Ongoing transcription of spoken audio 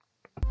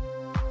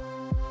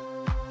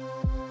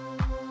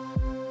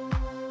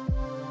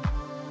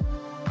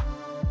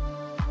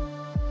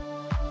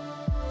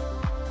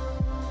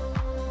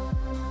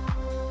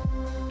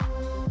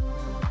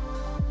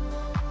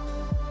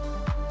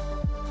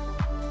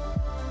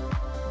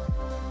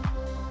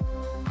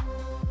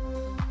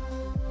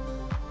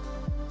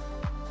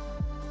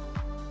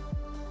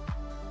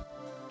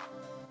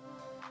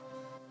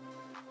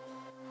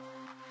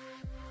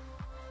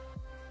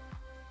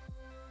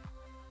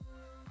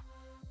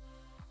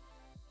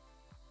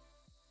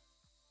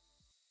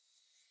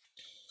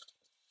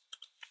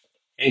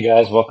Hey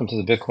guys, welcome to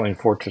the Bitcoin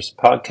Fortress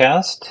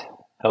podcast,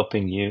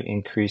 helping you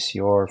increase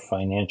your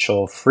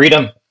financial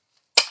freedom.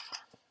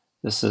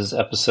 This is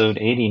episode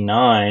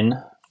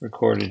 89,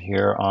 recorded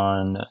here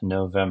on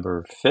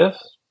November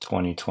 5th,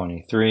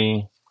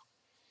 2023.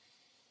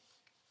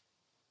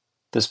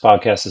 This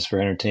podcast is for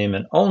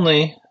entertainment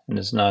only and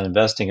is not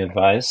investing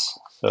advice.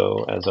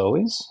 So, as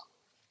always,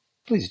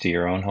 please do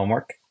your own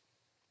homework.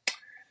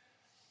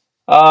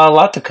 A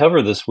lot to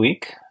cover this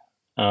week.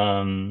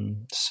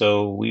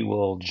 So, we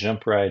will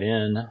jump right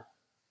in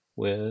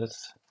with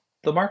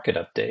the market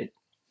update.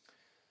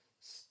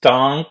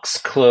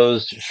 Stonks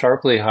closed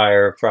sharply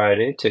higher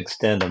Friday to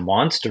extend a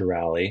monster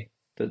rally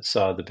that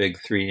saw the big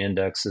three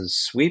indexes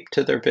sweep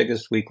to their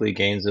biggest weekly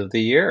gains of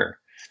the year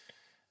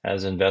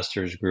as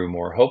investors grew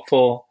more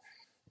hopeful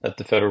that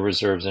the Federal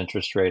Reserve's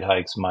interest rate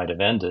hikes might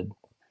have ended.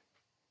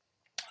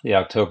 The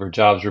October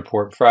jobs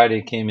report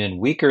Friday came in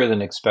weaker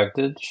than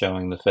expected,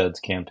 showing the Fed's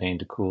campaign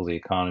to cool the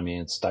economy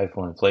and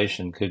stifle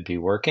inflation could be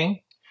working.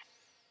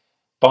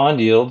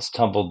 Bond yields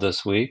tumbled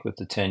this week, with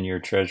the 10-year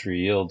Treasury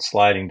yield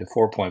sliding to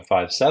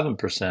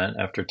 4.57%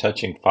 after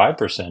touching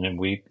 5%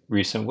 in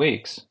recent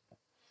weeks.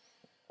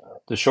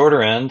 The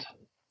shorter end,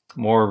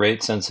 more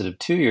rate-sensitive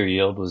 2-year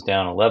yield was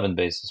down 11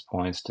 basis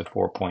points to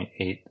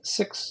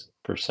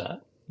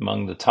 4.86%.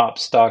 Among the top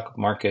stock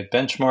market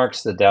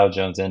benchmarks, the Dow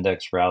Jones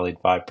Index rallied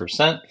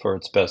 5% for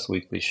its best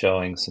weekly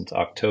showing since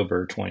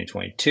October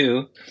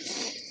 2022.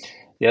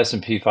 The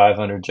S&P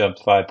 500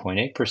 jumped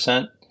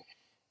 5.8%.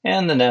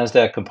 And the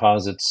Nasdaq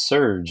Composite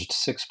surged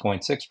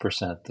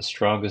 6.6%, the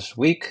strongest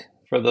week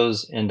for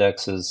those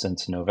indexes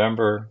since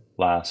November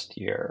last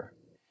year.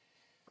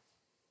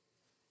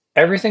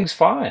 Everything's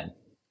fine,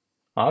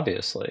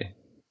 obviously.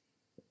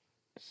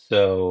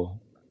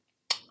 So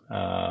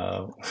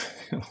we'll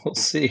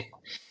see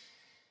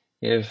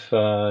if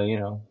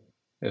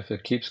if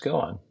it keeps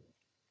going.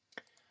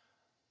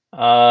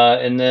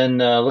 And then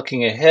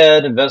looking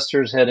ahead,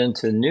 investors head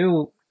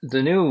into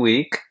the new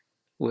week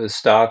with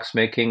stocks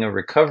making a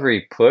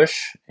recovery push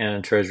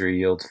and Treasury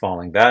yields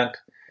falling back.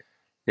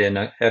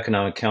 The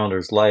economic calendar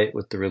is light,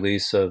 with the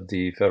release of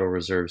the Federal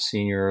Reserve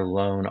Senior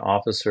Loan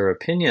Officer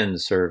Opinion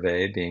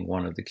Survey being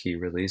one of the key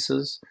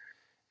releases.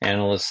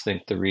 Analysts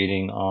think the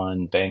reading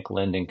on bank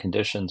lending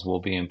conditions will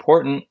be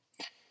important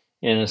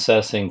in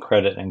assessing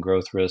credit and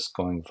growth risk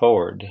going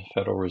forward.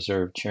 Federal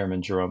Reserve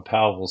Chairman Jerome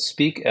Powell will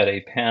speak at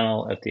a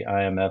panel at the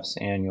IMF's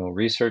annual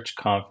research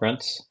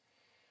conference.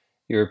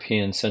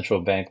 European Central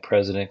Bank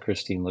President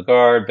Christine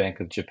Lagarde, Bank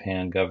of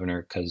Japan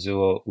Governor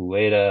Kazuo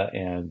Ueda,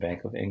 and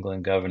Bank of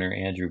England Governor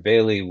Andrew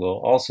Bailey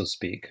will also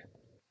speak.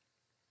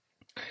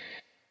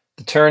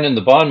 The turn in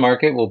the bond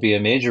market will be a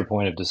major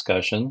point of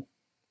discussion.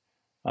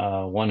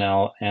 One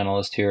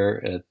analyst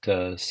here at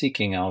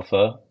Seeking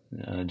Alpha,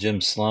 Jim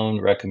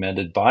Sloan,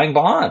 recommended buying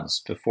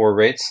bonds before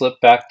rates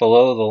slip back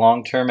below the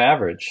long-term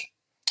average.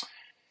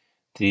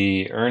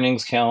 The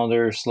earnings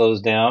calendar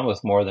slows down,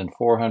 with more than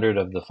 400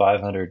 of the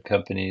 500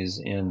 companies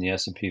in the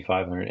S&P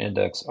 500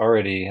 index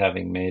already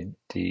having made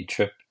the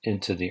trip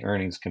into the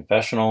earnings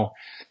confessional.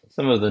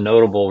 Some of the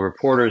notable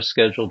reporters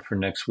scheduled for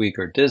next week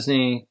are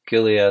Disney,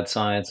 Gilead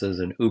Sciences,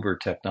 and Uber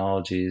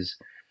Technologies.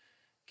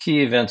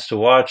 Key events to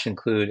watch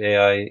include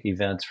AI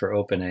events for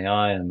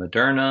OpenAI and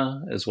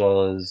Moderna, as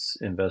well as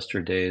investor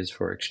days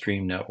for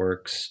Extreme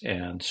Networks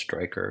and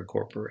Stryker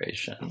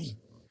Corporation.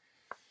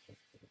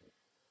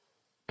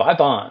 Buy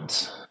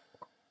bonds.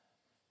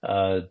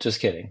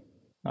 Just kidding.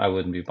 I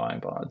wouldn't be buying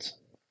bonds.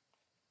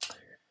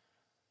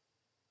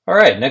 All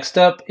right, next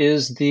up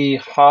is the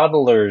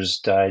Hodler's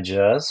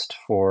Digest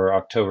for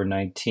October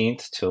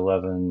 19th to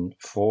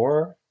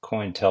 11/4.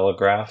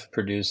 Cointelegraph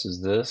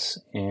produces this,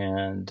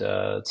 and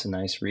it's a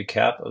nice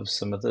recap of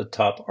some of the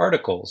top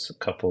articles, a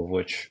couple of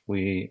which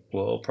we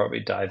will probably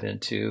dive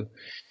into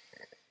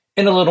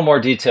in a little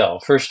more detail.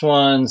 First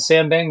one,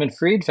 Sam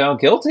Bankman-Fried found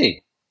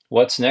guilty.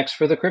 What's next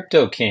for the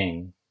crypto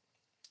king?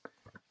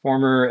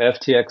 Former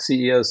FTX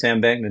CEO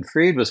Sam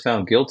Bankman-Fried was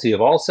found guilty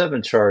of all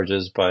 7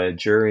 charges by a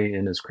jury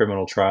in his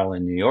criminal trial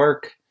in New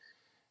York.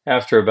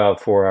 After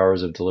about 4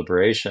 hours of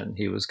deliberation,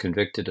 he was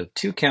convicted of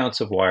 2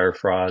 counts of wire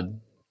fraud,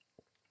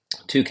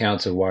 2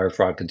 counts of wire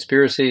fraud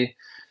conspiracy,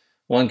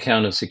 1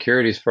 count of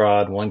securities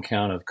fraud, 1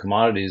 count of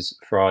commodities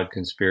fraud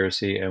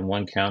conspiracy, and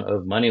 1 count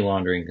of money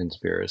laundering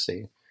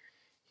conspiracy.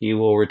 He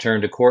will return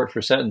to court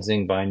for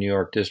sentencing by New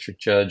York District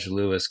Judge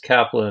Lewis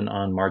Kaplan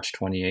on March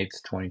 28,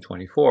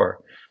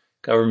 2024.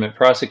 Government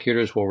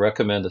prosecutors will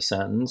recommend a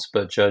sentence,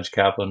 but Judge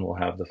Kaplan will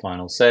have the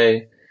final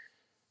say.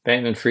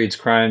 Bankman-Fried's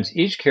crimes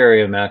each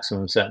carry a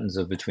maximum sentence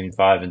of between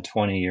 5 and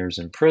 20 years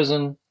in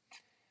prison,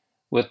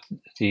 with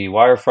the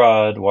wire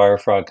fraud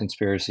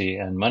conspiracy,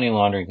 and money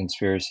laundering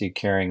conspiracy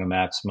carrying a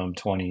maximum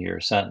 20-year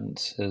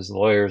sentence. His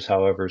lawyers,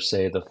 however,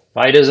 say the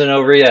fight isn't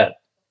over yet.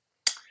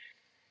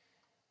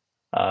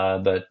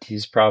 But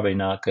he's probably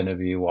not going to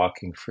be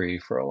walking free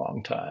for a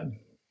long time.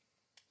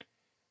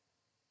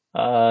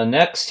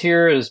 Next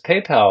here is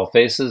PayPal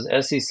faces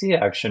SEC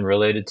action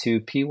related to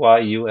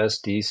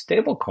PYUSD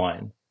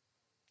stablecoin,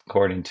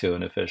 according to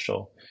an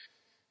official.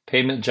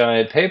 Payment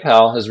giant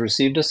PayPal has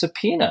received a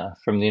subpoena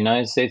from the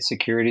United States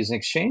Securities and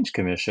Exchange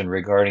Commission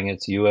regarding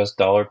its US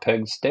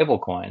dollar-pegged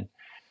stablecoin.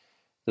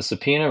 The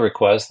subpoena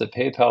requests that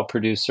PayPal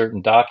produce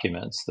certain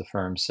documents, the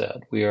firm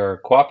said. We are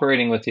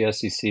cooperating with the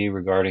SEC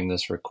regarding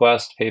this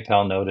request,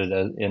 PayPal noted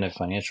in a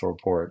financial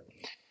report.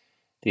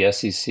 The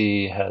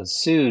SEC has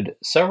sued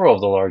several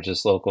of the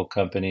largest local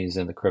companies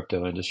in the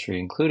crypto industry,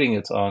 including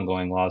its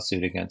ongoing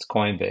lawsuit against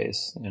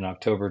Coinbase. In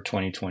October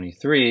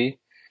 2023,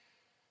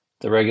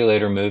 the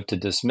regulator moved to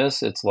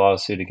dismiss its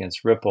lawsuit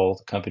against Ripple,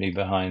 the company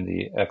behind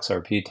the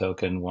XRP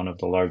token, one of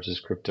the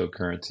largest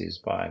cryptocurrencies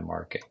by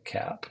market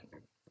cap.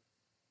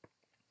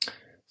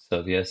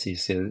 So the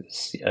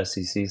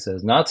SEC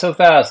says, not so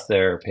fast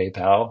there,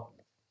 PayPal.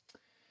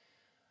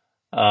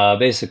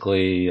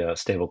 Basically,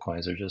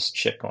 stablecoins are just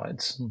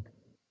shitcoins.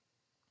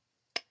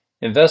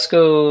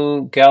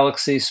 Invesco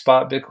Galaxy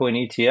Spot Bitcoin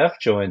ETF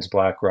joins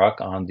BlackRock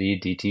on the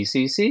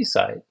DTCC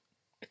site.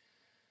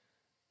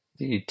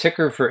 The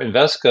ticker for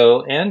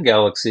Invesco and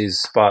Galaxy's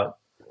Spot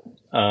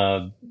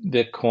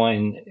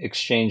Bitcoin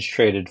Exchange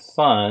Traded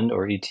Fund,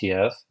 or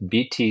ETF,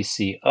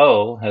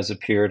 BTCO, has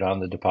appeared on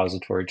the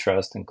Depository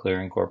Trust and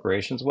Clearing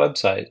Corporation's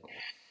website,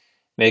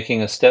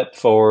 making a step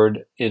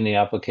forward in the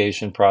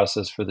application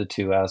process for the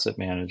two asset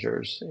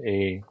managers.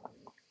 A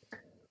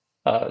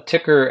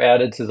ticker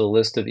added to the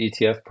list of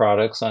ETF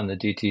products on the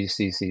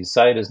DTCC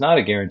site is not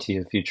a guarantee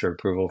of future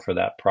approval for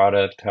that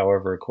product.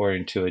 However,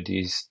 according to a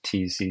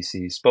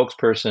DTCC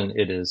spokesperson,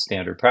 it is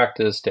standard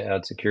practice to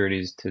add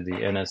securities to the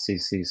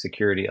NSCC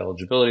security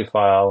eligibility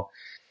file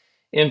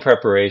in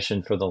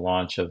preparation for the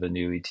launch of a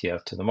new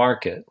ETF to the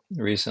market.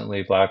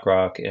 Recently,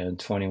 BlackRock and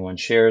 21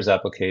 Shares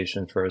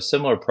application for a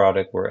similar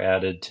product were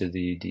added to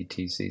the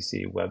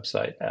DTCC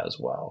website as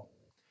well.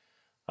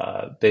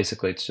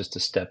 Basically, it's just a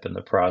step in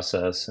the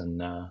process, and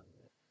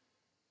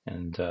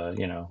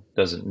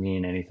doesn't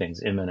mean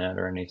anything's imminent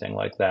or anything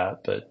like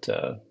that, but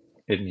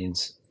it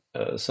means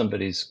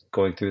somebody's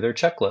going through their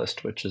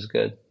checklist, which is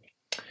good.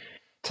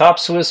 Top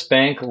Swiss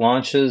bank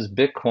launches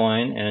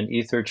Bitcoin and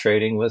Ether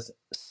trading with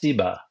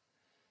SIBA.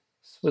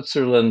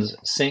 Switzerland's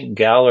St.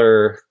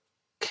 Galler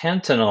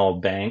Cantonal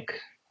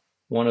Bank,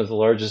 one of the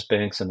largest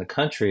banks in the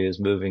country, is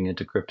moving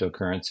into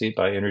cryptocurrency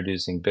by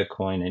introducing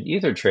Bitcoin and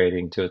Ether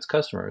trading to its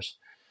customers.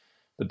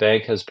 The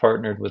bank has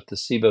partnered with the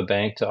SIBA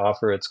Bank to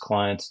offer its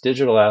clients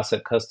digital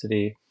asset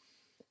custody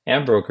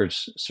and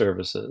brokerage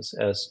services.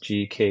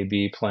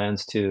 SGKB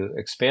plans to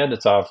expand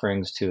its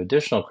offerings to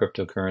additional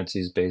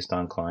cryptocurrencies based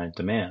on client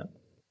demand.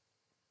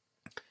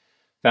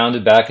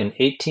 Founded back in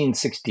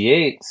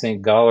 1868,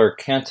 St. Galler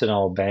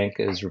Cantonal Bank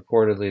is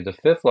reportedly the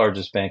fifth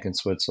largest bank in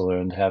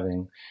Switzerland,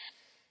 having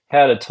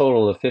had a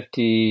total of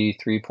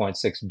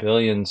 53.6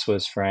 billion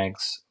Swiss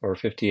francs, or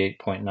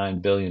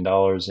 $58.9 billion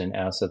in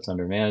assets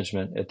under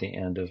management at the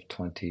end of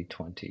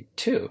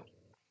 2022.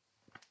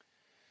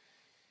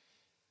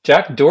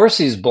 Jack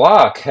Dorsey's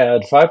block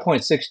had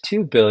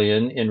 5.62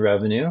 billion in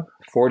revenue,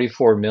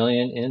 44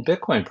 million in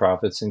Bitcoin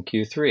profits in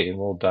Q3.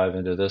 We'll dive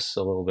into this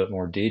a little bit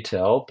more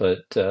detail, but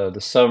the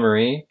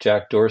summary: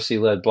 Jack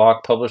Dorsey-led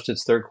block published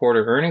its third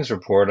quarter earnings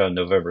report on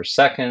November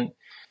 2nd,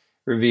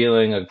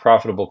 revealing a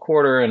profitable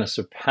quarter and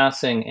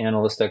surpassing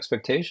analyst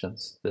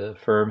expectations. The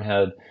firm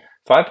had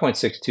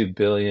 5.62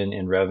 billion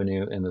in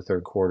revenue in the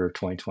third quarter of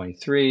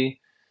 2023.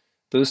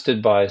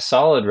 Boosted by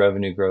solid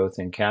revenue growth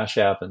in Cash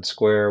App and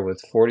Square,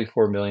 with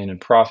 44 million in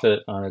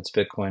profit on its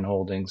Bitcoin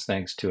holdings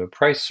thanks to a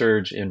price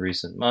surge in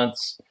recent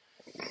months.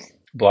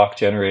 Block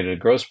generated a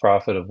gross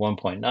profit of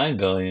 1.9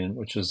 billion,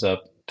 which was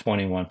up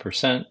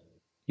 21%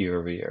 year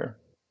over year.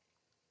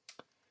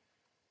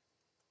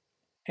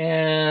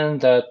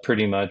 And that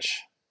pretty much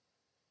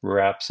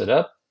wraps it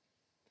up.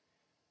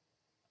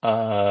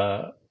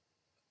 Well,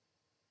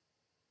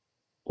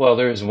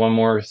 there's one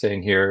more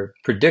thing here.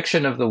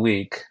 Prediction of the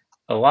week.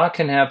 A lot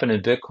can happen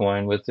in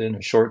Bitcoin within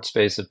a short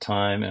space of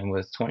time, and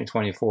with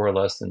 2024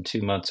 less than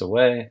 2 months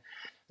away,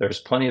 there's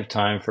plenty of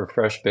time for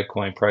fresh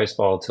Bitcoin price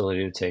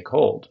volatility to take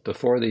hold.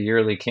 Before the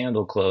yearly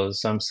candle close,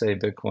 some say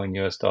Bitcoin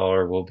US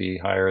dollar will be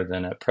higher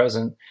than at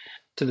present,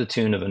 to the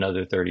tune of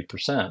another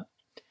 30%.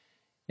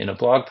 In a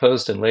blog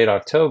post in late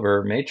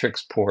October,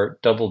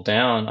 Matrixport doubled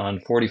down on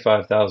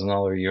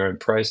 $45,000 year-end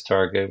price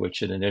target,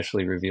 which it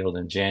initially revealed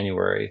in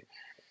January.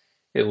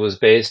 It was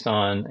based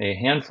on a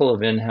handful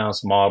of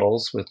in-house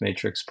models, with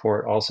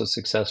Matrixport also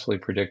successfully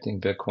predicting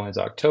Bitcoin's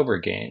October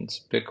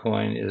gains.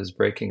 Bitcoin is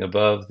breaking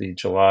above the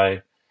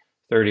July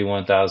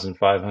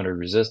 31,500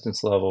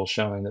 resistance level,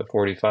 showing that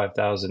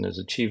 45,000 is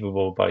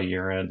achievable by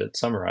year-end, it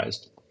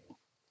summarized.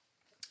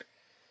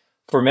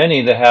 For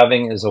many, the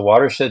halving is a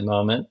watershed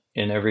moment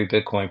in every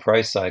Bitcoin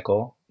price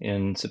cycle.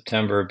 In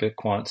September,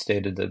 Bitquant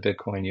stated that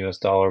Bitcoin US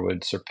dollar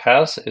would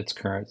surpass its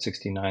current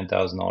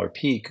 $69,000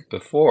 peak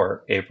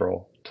before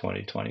April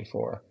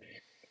 2024.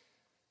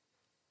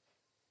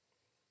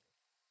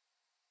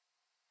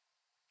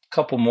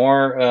 Couple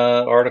more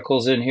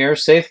articles in here.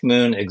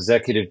 SafeMoon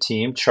executive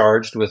team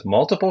charged with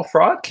multiple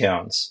fraud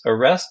counts.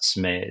 Arrests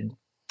made.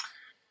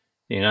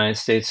 The United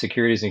States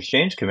Securities and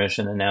Exchange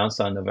Commission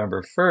announced on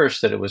November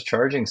 1st that it was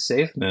charging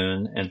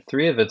SafeMoon and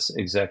three of its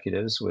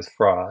executives with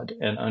fraud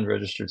and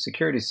unregistered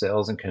security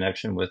sales in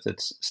connection with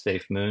its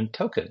SafeMoon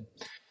token.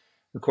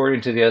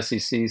 According to the SEC,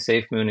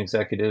 SafeMoon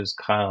executives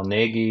Kyle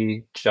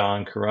Nagy,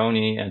 John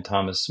Caroni, and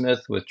Thomas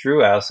Smith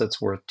withdrew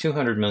assets worth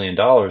 $200 million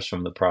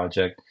from the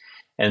project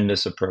and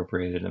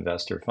misappropriated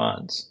investor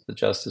funds. The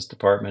Justice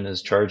Department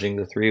is charging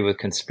the three with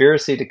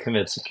conspiracy to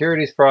commit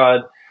securities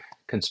fraud,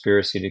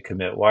 conspiracy to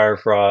commit wire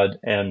fraud,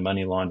 and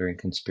money laundering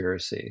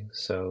conspiracy.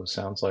 So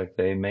sounds like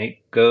they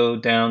may go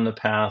down the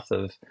path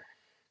of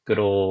good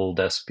old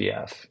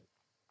SBF.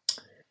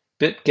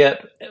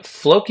 BitGet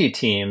Floki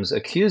teams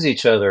accuse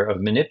each other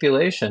of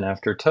manipulation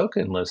after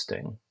token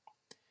listing.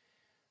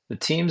 The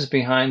teams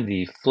behind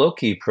the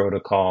Floki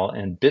protocol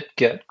and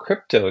BitGet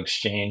crypto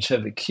exchange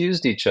have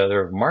accused each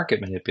other of market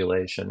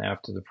manipulation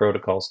after the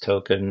protocol's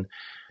token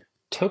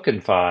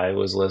TokenFi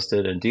was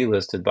listed and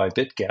delisted by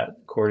BitGet.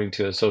 According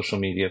to a social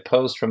media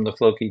post from the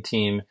Floki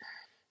team,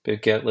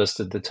 BitGet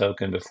listed the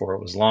token before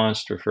it was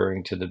launched,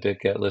 referring to the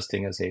BitGet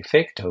listing as a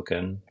fake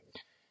token.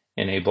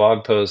 In a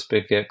blog post,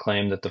 BitGet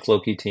claimed that the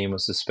Floki team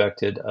was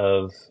suspected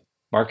of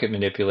market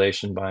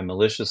manipulation by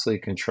maliciously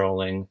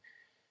controlling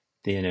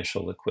the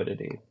initial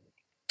liquidity.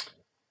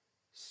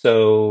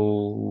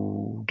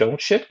 So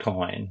don't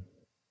shitcoin.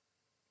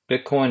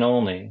 Bitcoin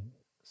only.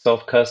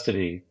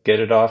 Self-custody. Get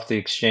it off the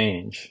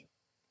exchange,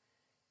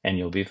 and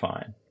you'll be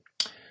fine.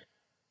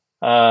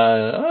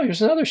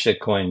 Here's another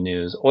shitcoin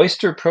news.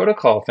 Oyster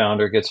Protocol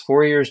founder gets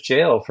 4 years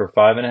jail for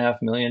 $5.5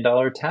 million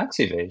tax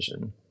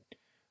evasion.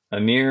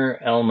 Amir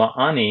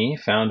Elmaani,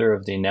 founder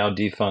of the now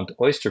defunct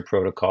Oyster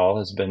Protocol,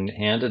 has been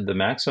handed the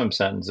maximum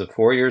sentence of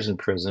 4 years in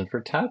prison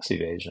for tax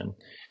evasion.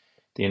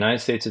 The United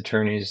States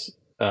Attorney's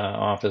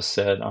Office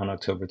said on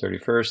October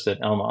 31st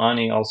that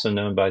Elmaani, also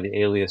known by the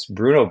alias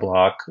Bruno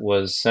Block,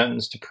 was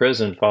sentenced to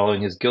prison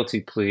following his guilty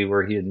plea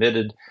where he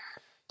admitted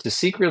to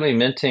secretly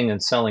minting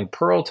and selling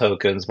Pearl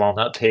tokens while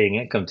not paying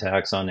income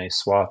tax on a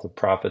swath of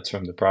profits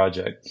from the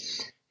project.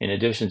 In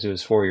addition to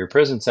his 4-year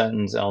prison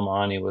sentence,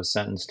 Elmaani was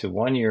sentenced to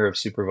 1 year of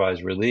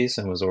supervised release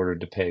and was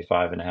ordered to pay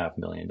 $5.5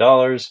 million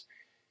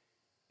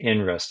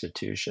in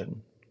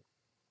restitution.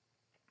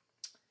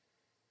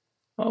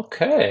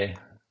 Okay,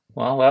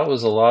 well, that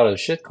was a lot of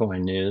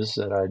shitcoin news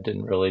that I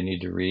didn't really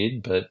need to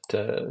read, but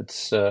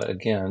it's,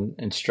 again,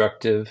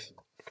 instructive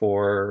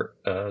for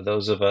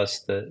those of us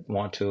that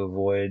want to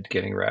avoid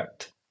getting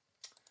wrecked.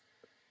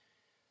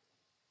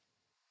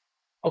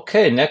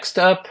 Okay, next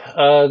up,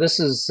 this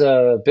is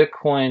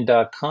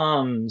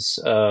Bitcoin.com's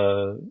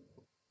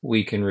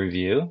week in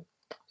review.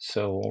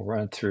 So we'll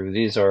run through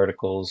these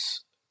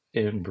articles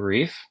in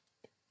brief.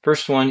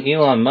 First one,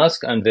 Elon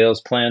Musk unveils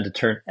plan to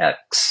turn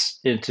X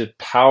into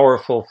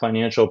powerful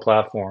financial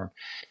platform.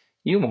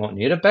 You won't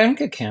need a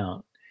bank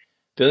account.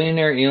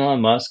 Billionaire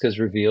Elon Musk has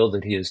revealed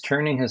that he is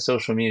turning his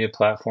social media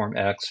platform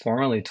X,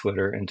 formerly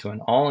Twitter, into an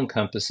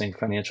all-encompassing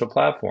financial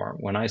platform.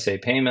 When I say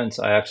payments,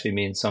 I actually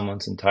mean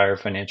someone's entire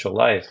financial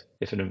life.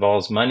 If it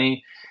involves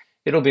money,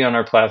 it'll be on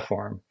our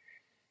platform,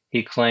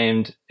 he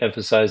claimed,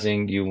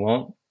 emphasizing you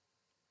won't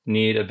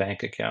need a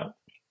bank account.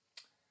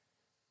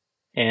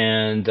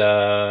 And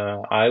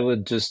I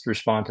would just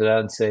respond to that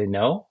and say,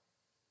 no,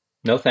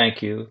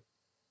 thank you.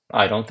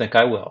 I don't think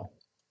I will.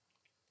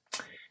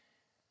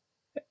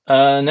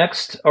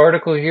 Next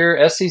article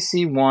here,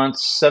 SEC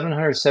wants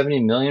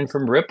 $770 million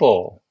from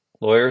Ripple.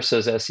 Lawyer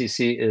says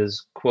SEC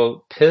is,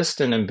 quote,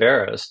 pissed and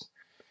embarrassed.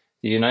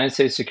 The United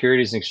States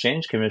Securities and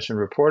Exchange Commission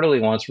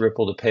reportedly wants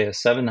Ripple to pay a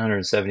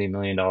 $770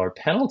 million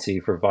penalty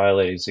for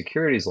violating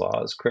securities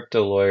laws.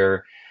 Crypto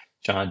lawyer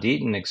John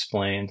Deaton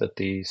explained that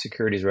the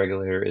securities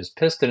regulator is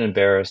pissed and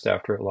embarrassed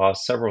after it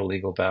lost several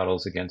legal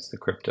battles against the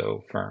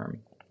crypto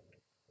firm.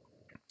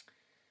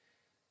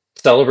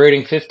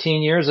 Celebrating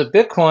 15 years of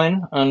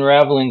Bitcoin,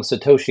 unraveling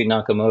Satoshi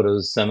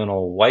Nakamoto's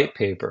seminal white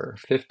paper.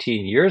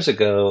 15 years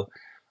ago,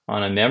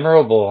 on a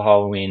memorable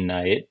Halloween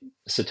night,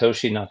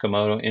 Satoshi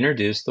Nakamoto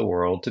introduced the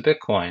world to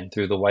Bitcoin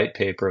through the white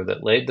paper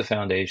that laid the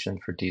foundation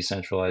for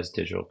decentralized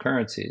digital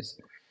currencies.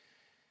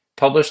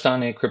 Published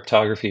on a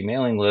cryptography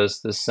mailing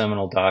list, this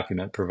seminal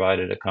document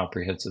provided a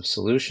comprehensive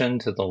solution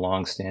to the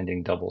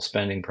long-standing double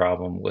spending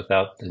problem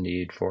without the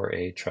need for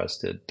a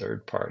trusted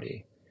third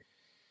party.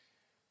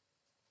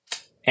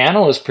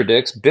 Analyst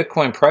predicts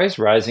Bitcoin price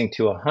rising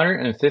to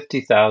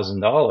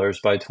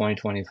 $150,000 by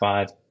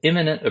 2025.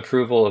 Imminent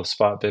approval of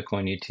spot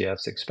Bitcoin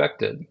ETFs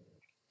expected.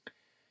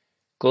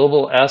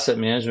 Global asset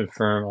management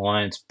firm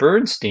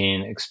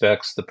AllianceBernstein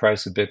expects the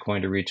price of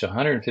Bitcoin to reach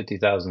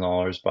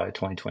 $150,000 by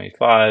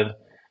 2025.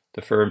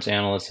 The firm's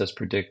analyst has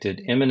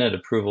predicted imminent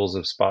approvals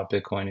of spot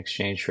Bitcoin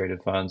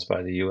exchange-traded funds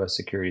by the U.S.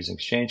 Securities and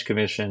Exchange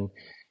Commission,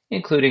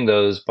 including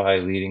those by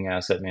leading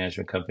asset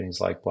management companies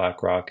like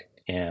BlackRock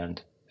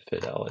and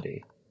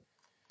Fidelity.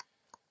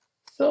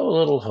 So a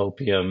little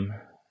hopium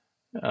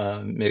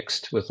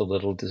mixed with a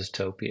little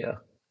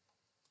dystopia.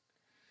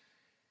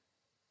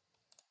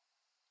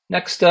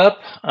 Next up,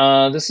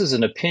 this is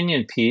an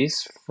opinion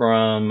piece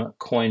from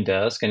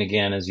CoinDesk. And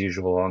again, as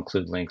usual, I'll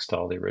include links to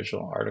all the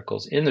original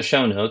articles in the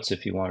show notes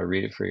if you want to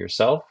read it for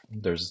yourself.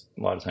 There's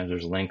a lot of times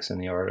there's links in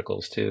the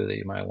articles too that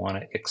you might want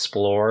to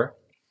explore.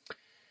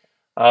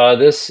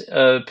 This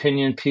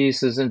opinion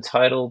piece is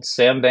entitled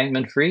Sam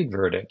Bankman-Fried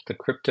Verdict, The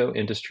Crypto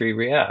Industry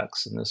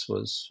Reacts. And this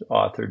was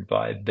authored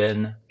by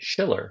Ben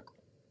Schiller.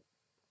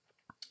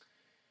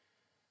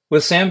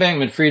 With Sam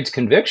Bankman-Fried's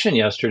conviction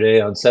yesterday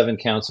on 7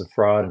 counts of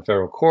fraud in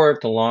federal court,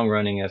 the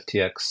long-running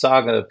FTX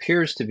saga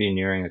appears to be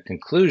nearing a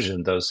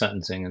conclusion, though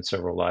sentencing and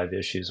several live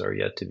issues are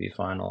yet to be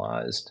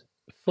finalized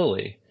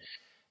fully.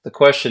 The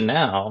question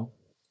now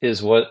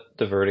is what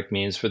the verdict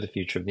means for the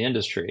future of the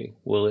industry.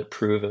 Will it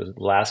prove a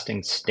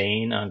lasting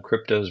stain on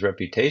crypto's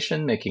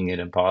reputation, making it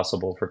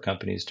impossible for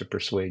companies to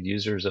persuade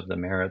users of the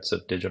merits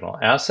of digital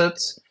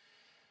assets,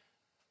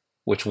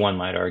 which one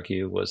might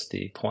argue was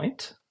the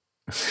point?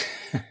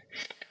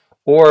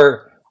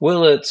 Or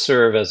will it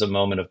serve as a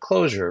moment of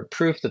closure,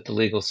 proof that the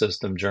legal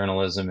system,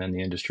 journalism, and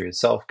the industry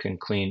itself can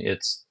clean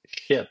its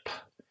ship?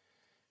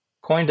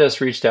 CoinDesk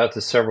reached out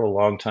to several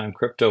longtime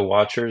crypto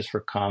watchers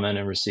for comment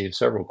and received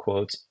several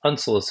quotes,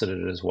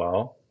 unsolicited as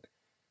well.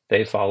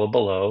 They follow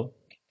below,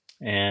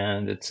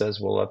 and it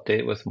says we'll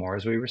update with more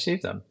as we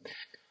receive them.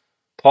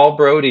 Paul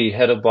Brody,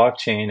 head of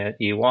blockchain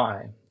at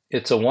EY.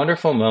 It's a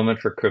wonderful moment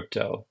for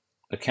crypto.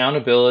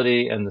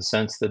 Accountability and the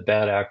sense that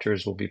bad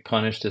actors will be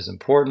punished is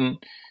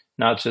important,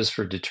 not just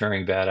for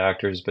deterring bad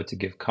actors, but to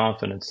give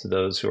confidence to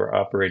those who are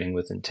operating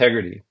with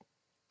integrity.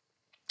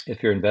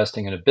 If you're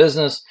investing in a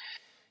business,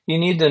 you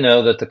need to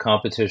know that the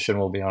competition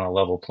will be on a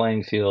level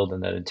playing field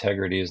and that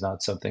integrity is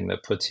not something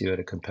that puts you at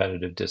a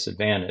competitive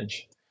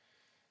disadvantage.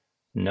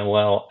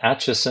 Noel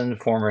Atchison,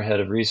 former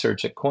head of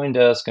research at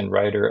CoinDesk and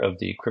writer of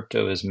the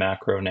Crypto is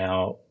Macro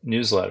Now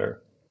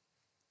newsletter.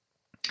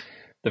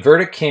 The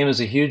verdict came as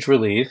a huge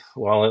relief.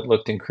 While it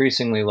looked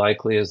increasingly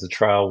likely as the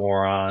trial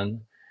wore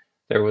on,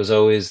 there was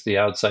always the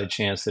outside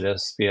chance that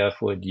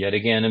SBF would yet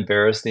again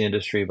embarrass the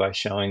industry by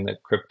showing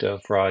that crypto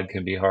fraud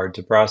can be hard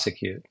to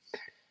prosecute.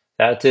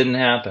 That didn't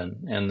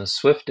happen, and the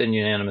swift and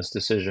unanimous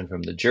decision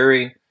from the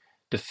jury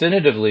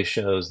definitively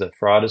shows that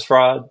fraud is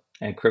fraud,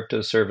 and crypto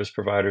service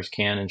providers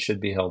can and should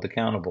be held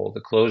accountable. The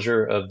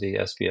closure of the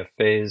SBF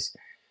phase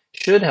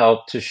should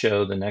help to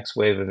show the next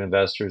wave of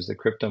investors that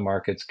crypto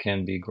markets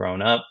can be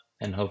grown up,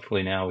 and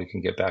hopefully now we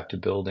can get back to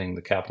building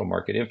the capital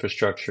market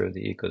infrastructure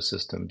the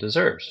ecosystem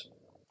deserves.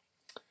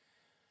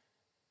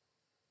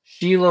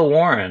 Sheila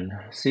Warren,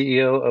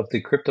 CEO of the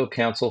Crypto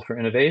Council for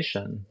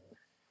Innovation.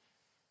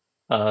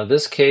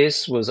 This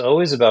case was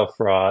always about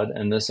fraud,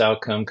 and this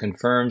outcome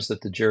confirms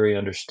that the jury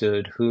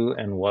understood who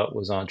and what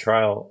was on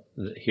trial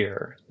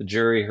here. The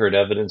jury heard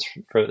evidence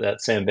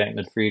that Sam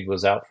Bankman-Fried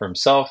was out for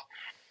himself,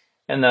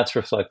 and that's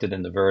reflected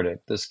in the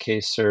verdict. This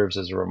case serves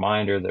as a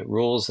reminder that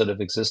rules that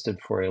have existed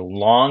for a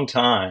long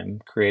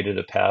time created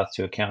a path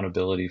to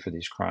accountability for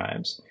these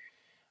crimes.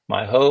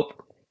 My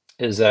hope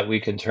is that we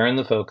can turn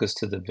the focus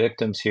to the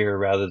victims here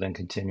rather than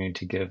continuing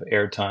to give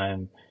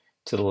airtime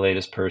to the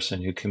latest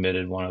person who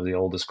committed one of the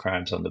oldest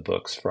crimes on the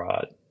books,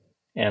 fraud.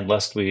 And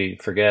lest we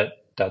forget,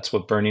 that's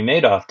what Bernie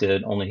Madoff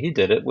did, only he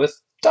did it with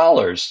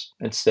dollars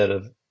instead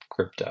of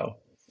crypto.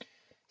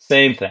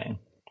 Same thing.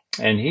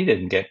 And he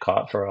didn't get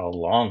caught for a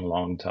long,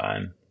 long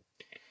time.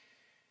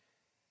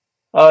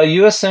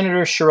 U.S.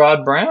 Senator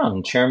Sherrod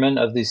Brown, chairman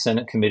of the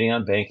Senate Committee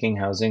on Banking,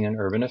 Housing, and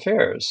Urban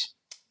Affairs.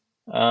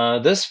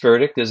 This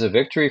verdict is a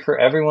victory for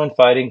everyone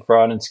fighting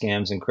fraud and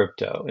scams in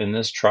crypto. In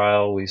this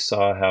trial, we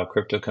saw how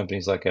crypto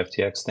companies like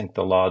FTX think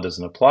the law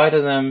doesn't apply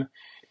to them,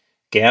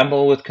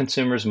 gamble with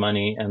consumers'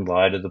 money, and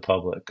lie to the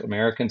public.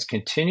 Americans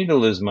continue to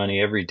lose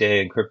money every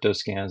day in crypto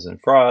scams and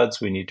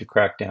frauds. We need to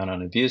crack down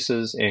on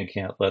abuses and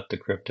can't let the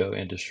crypto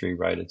industry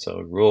write its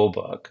own rule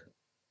book.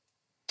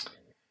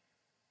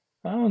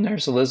 Oh, and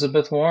there's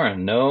Elizabeth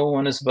Warren. No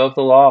one is above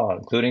the law,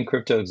 including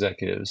crypto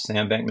executives.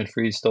 Sam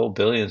Bankman-Fried stole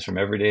billions from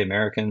everyday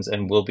Americans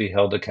and will be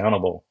held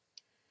accountable.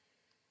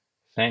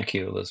 Thank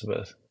you,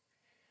 Elizabeth.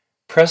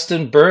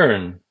 Preston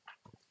Byrne,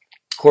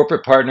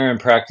 corporate partner and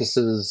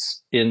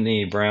practices in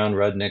the Brown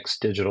Rudnick's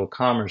Digital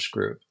Commerce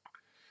Group.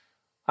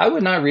 I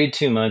would not read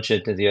too much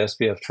into the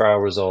SBF trial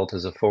result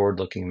as a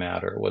forward-looking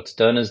matter. What's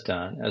done is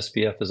done.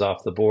 SBF is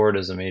off the board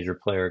as a major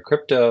player in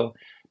crypto,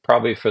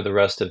 probably for the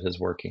rest of his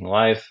working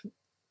life.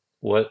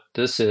 What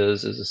this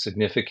is a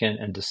significant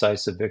and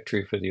decisive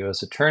victory for the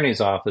U.S.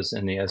 Attorney's Office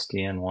and the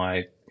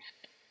SDNY,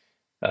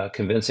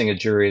 convincing a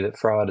jury that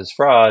fraud is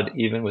fraud,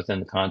 even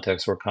within the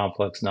context where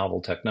complex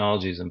novel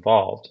technology is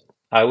involved.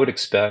 I would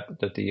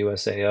expect that the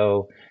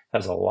USAO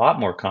has a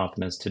lot more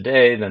confidence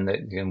today than they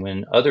can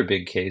win other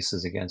big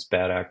cases against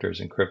bad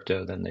actors in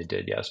crypto than they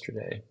did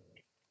yesterday.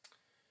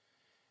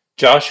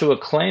 Joshua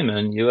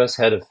Clayman, U.S.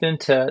 head of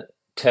FinTech,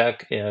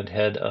 and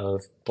head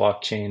of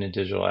blockchain and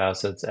digital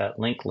assets at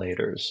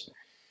Linklaters.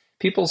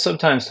 People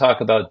sometimes talk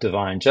about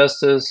divine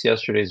justice.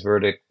 Yesterday's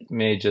verdict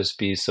may just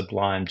be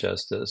sublime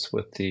justice.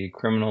 With the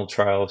criminal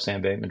trial of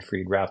Sam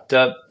Bankman-Fried wrapped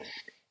up,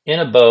 In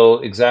a bow,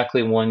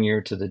 exactly 1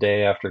 year to the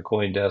day after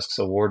CoinDesk's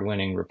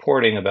award-winning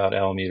reporting about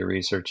Alameda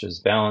Research's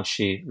balance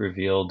sheet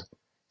revealed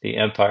the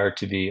empire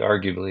to be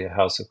arguably a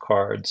house of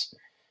cards.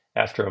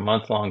 After a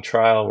month-long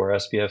trial where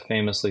SBF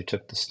famously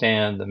took the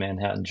stand, the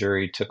Manhattan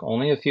jury took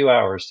only a few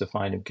hours to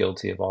find him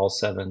guilty of all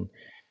 7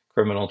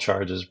 criminal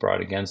charges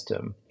brought against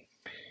him.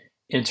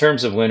 In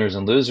terms of winners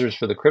and losers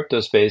for the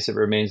crypto space, it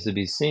remains to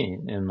be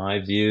seen. In my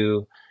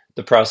view,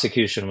 the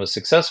prosecution was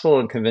successful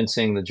in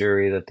convincing the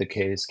jury that the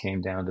case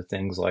came down to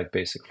things like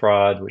basic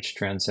fraud, which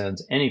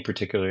transcends any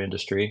particular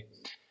industry,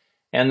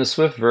 and the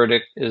swift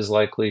verdict is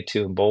likely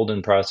to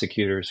embolden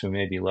prosecutors who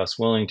may be less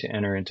willing to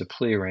enter into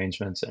plea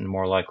arrangements and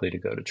more likely to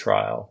go to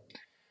trial.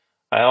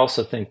 I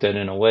also think that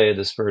in a way,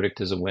 this verdict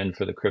is a win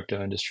for the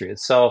crypto industry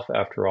itself.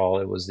 After all,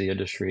 it was the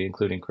industry,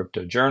 including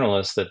crypto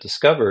journalists, that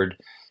discovered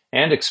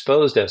and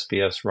exposed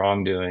SBF's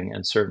wrongdoing,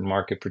 and certain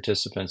market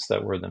participants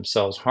that were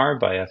themselves harmed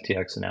by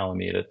FTX and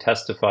Alameda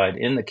testified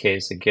in the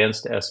case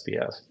against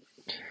SBF.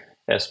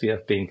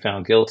 SBF being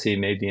found guilty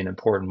may be an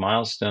important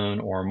milestone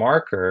or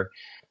marker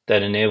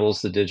that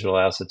enables the digital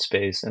asset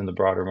space and the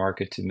broader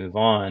market to move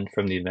on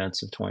from the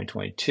events of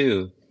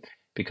 2022,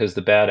 because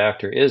the bad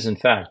actor is, in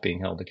fact,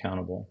 being held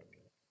accountable.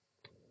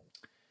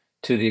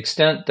 To the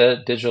extent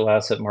that digital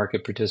asset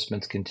market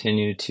participants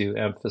continue to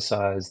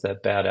emphasize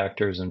that bad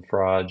actors and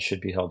fraud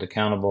should be held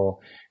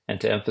accountable,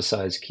 and to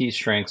emphasize key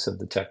strengths of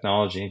the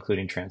technology,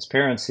 including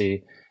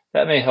transparency,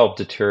 that may help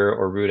deter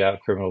or root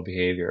out criminal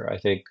behavior. I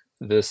think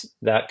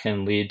that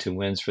can lead to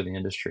wins for the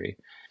industry.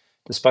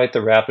 Despite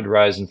the rapid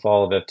rise and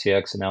fall of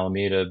FTX and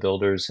Alameda,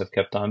 builders have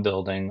kept on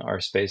building. Our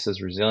space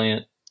is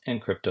resilient,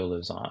 and crypto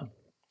lives on.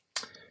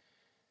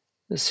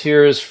 This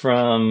here is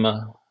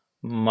from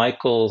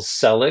Michael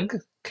Selig,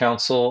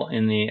 counsel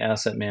in the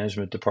asset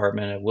management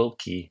department at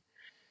Wilkie.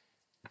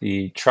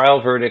 The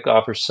trial verdict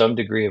offers some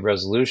degree of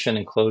resolution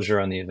and closure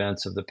on the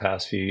events of the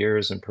past few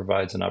years and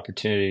provides an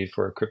opportunity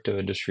for a crypto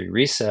industry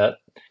reset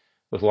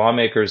with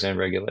lawmakers and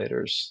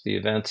regulators. The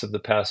events of the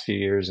past few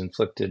years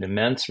inflicted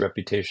immense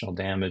reputational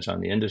damage on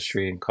the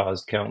industry and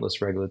caused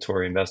countless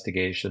regulatory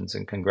investigations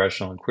and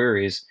congressional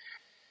inquiries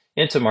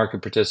into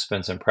market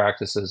participants and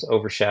practices,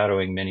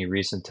 overshadowing many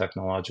recent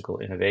technological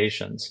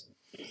innovations.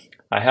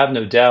 I have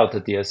no doubt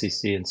that the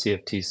SEC and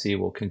CFTC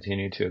will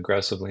continue to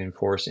aggressively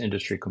enforce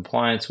industry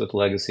compliance with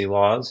legacy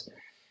laws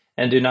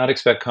and do not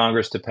expect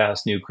Congress to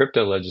pass new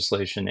crypto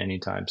legislation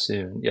anytime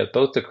soon. Yet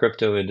both the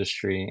crypto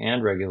industry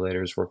and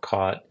regulators were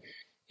caught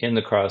in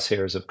the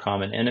crosshairs of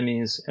common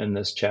enemies, and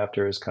this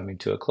chapter is coming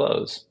to a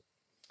close.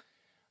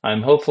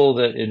 I'm hopeful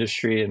that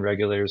industry and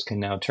regulators can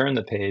now turn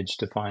the page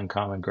to find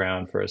common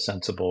ground for a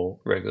sensible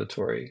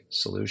regulatory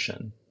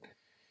solution.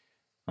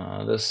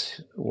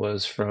 This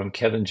was from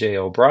Kevin J.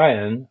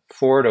 O'Brien,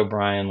 Ford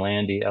O'Brien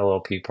Landy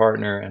LLP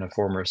partner and a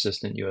former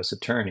assistant U.S.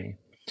 attorney.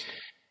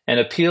 An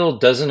appeal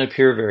doesn't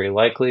appear very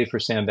likely for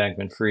Sam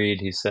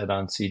Bankman-Fried, he said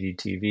on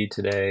CDTV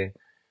today.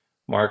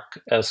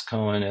 Mark S.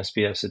 Cohen,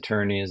 SBF's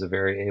attorney, is a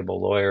very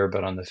able lawyer,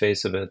 but on the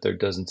face of it, there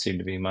doesn't seem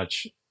to be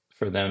much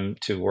for them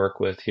to work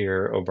with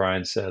here.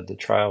 O'Brien said the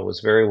trial was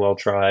very well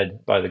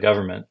tried by the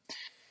government.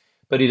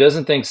 But he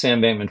doesn't think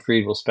Sam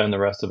Bankman-Fried will spend the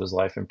rest of his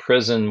life in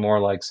prison, more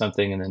like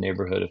something in the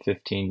neighborhood of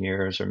 15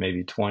 years or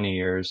maybe 20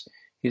 years.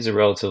 He's a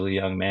relatively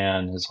young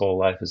man. His whole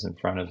life is in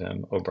front of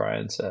him,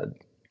 O'Brien said.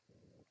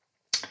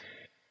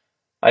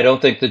 I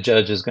don't think the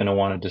judge is going to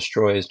want to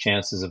destroy his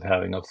chances of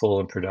having a full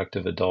and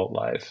productive adult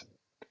life.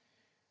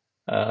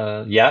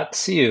 Yat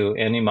Siu,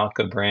 Annie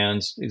Maka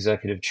Brand's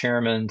executive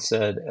chairman,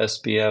 said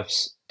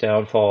SBF's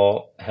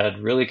downfall had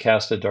really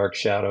cast a dark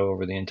shadow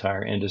over the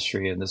entire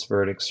industry, and this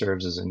verdict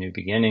serves as a new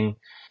beginning.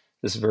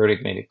 This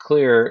verdict made it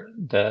clear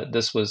that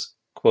this was,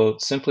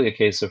 quote, simply a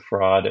case of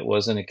fraud. It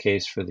wasn't a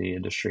case for the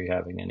industry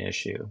having an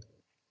issue.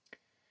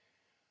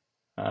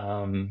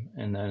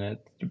 And then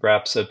it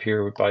wraps up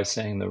here by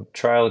saying the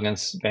trial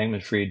against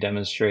Bankman-Fried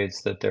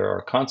demonstrates that there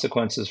are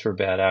consequences for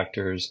bad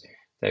actors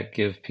that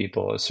give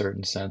people a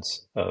certain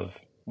sense of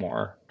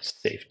more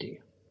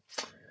safety.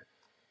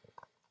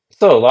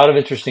 So a lot of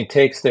interesting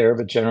takes there,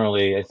 but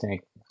generally, I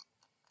think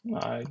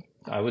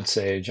I would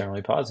say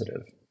generally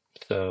positive.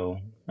 So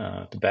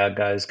the bad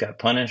guys got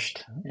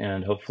punished,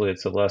 and hopefully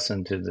it's a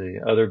lesson to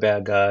the other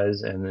bad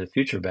guys and the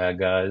future bad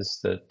guys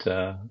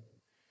that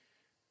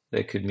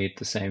they could meet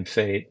the same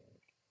fate.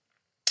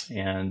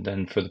 And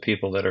then for the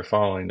people that are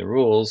following the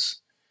rules,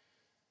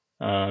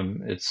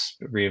 it's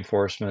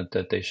reinforcement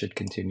that they should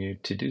continue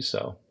to do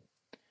so.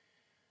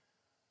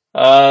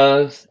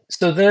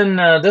 So then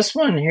this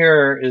one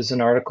here is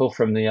an article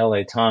from the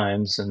LA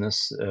Times, and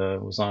this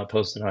was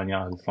posted on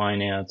Yahoo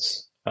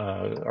Finance.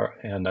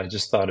 And I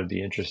just thought it'd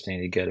be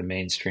interesting to get a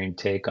mainstream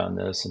take on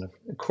this. And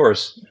of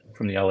course,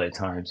 from the LA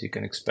Times, you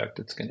can expect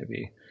it's going to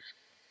be,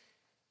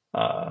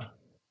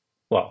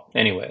 well,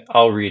 anyway,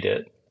 I'll read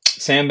it.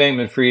 Sam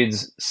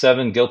Bankman-Fried's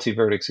 7 guilty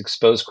verdicts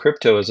expose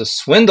crypto as a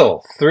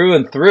swindle through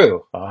and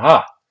through.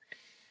 Aha!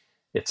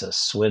 It's a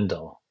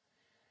swindle.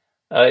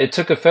 It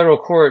took a federal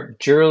court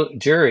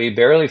jury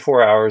barely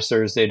 4 hours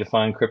Thursday to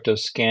find crypto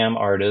scam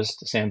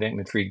artist Sam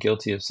Bankman-Fried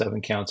guilty of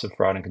 7 counts of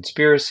fraud and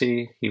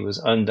conspiracy. He was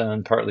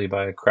undone partly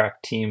by a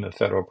crack team of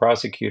federal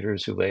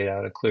prosecutors who laid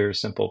out a clear,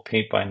 simple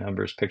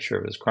paint-by-numbers picture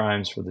of his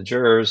crimes for the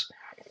jurors,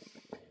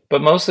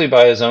 but mostly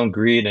by his own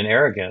greed and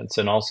arrogance,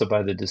 and also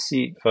by the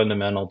deceit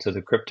fundamental to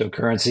the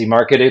cryptocurrency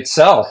market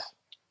itself.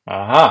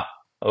 Aha,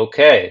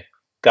 okay,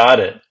 got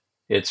it.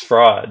 It's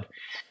fraud.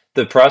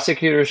 The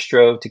prosecutors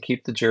strove to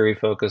keep the jury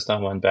focused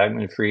on what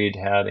Bankman-Fried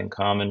had in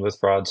common with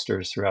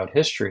fraudsters throughout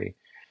history: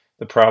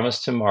 the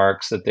promise to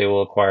marks that they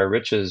will acquire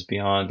riches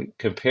beyond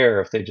compare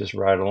if they just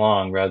ride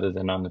along, rather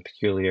than on the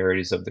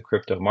peculiarities of the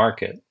crypto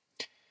market.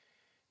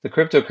 The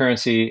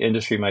cryptocurrency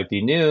industry might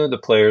be new, the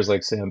players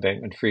like Sam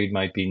Bankman-Fried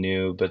might be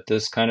new, but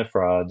this kind of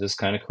fraud, this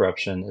kind of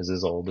corruption is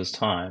as old as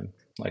time.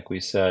 Like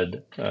we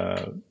said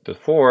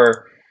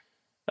before,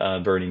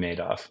 Bernie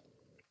Madoff,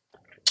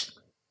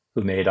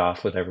 who made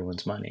off with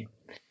everyone's money.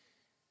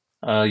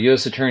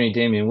 U.S. Attorney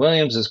Damian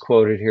Williams is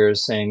quoted here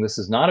as saying, "This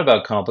is not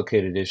about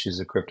complicated issues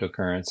of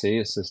cryptocurrency."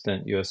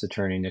 Assistant U.S.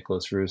 Attorney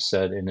Nicholas Roos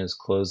said in his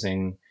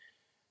closing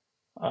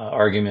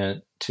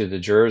argument to the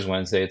jurors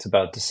Wednesday, "It's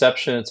about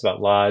deception, it's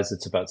about lies,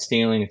 it's about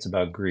stealing, it's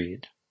about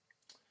greed."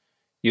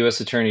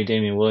 U.S. Attorney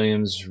Damian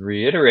Williams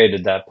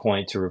reiterated that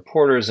point to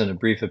reporters in a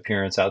brief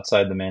appearance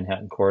outside the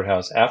Manhattan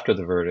courthouse after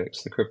the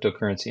verdicts. The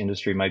cryptocurrency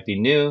industry might be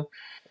new,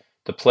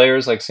 the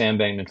players like Sam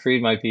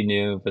Bankman-Fried might be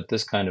new, but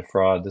this kind of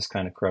fraud, this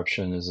kind of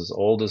corruption is as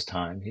old as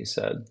time, he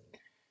said.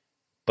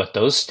 But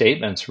those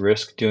statements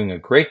risk doing a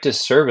great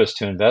disservice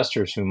to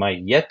investors who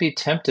might yet be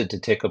tempted to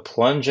take a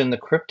plunge in the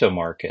crypto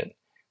market.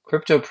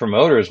 Crypto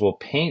promoters will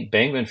paint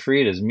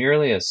Bankman-Fried as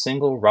merely a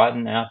single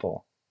rotten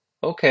apple.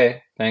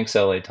 Okay, thanks,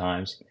 LA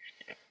Times.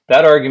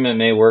 That argument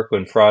may work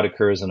when fraud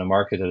occurs in a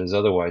market that is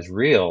otherwise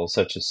real,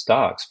 such as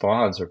stocks,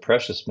 bonds, or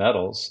precious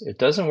metals. It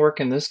doesn't work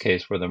in this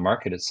case where the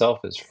market itself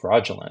is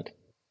fraudulent.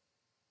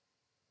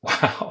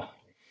 Wow,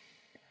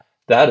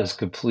 that is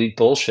complete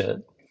bullshit.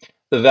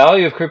 The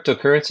value of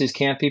cryptocurrencies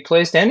can't be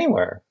placed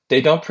anywhere.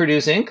 They don't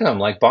produce income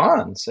like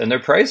bonds, and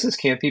their prices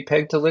can't be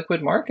pegged to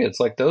liquid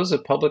markets like those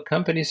of public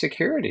company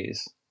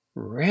securities.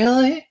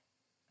 Really?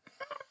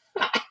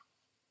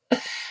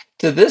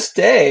 To this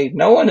day,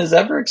 no one has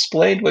ever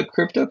explained what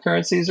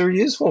cryptocurrencies are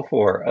useful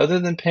for, other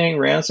than paying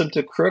ransom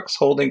to crooks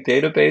holding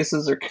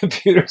databases or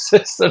computer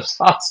systems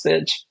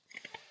hostage.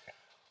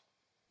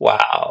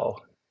 Wow.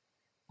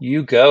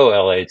 You go,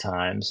 LA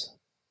Times.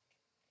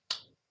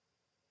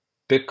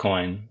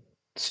 Bitcoin,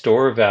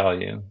 store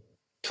value,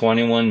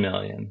 21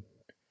 million.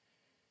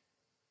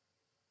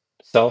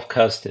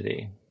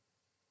 Self-custody,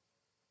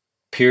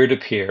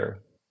 peer-to-peer.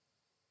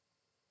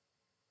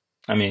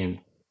 I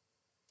mean,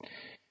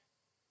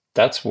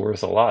 that's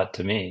worth a lot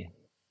to me.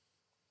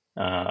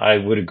 I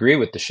would agree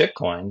with the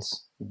shitcoins.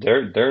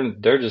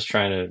 They're just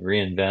trying to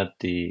reinvent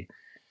the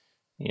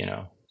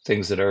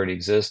things that already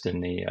exist in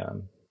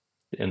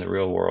the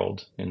real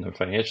world, in the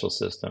financial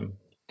system.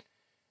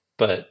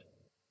 But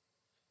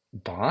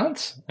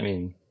bonds, I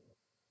mean,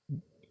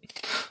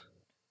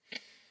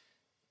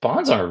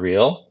 bonds aren't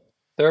real.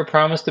 They're a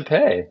promise to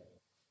pay,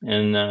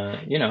 and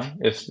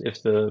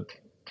if the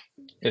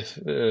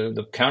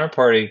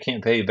counterparty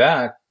can't pay you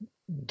back,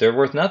 they're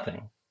worth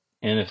nothing.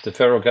 And if the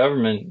federal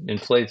government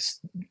inflates,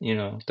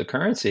 the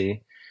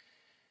currency,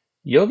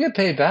 you'll get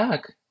paid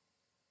back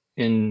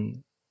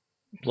in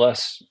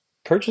less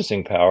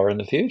purchasing power in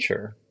the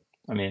future.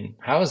 I mean,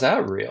 how is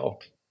that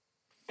real?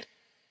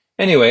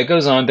 Anyway, it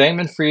goes on.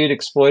 Bankman-Fried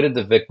exploited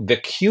the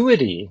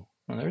vacuity,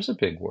 well, there's a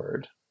big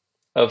word,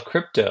 of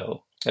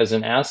crypto as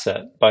an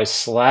asset by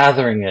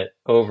slathering it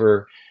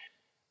over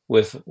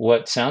with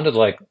what sounded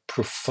like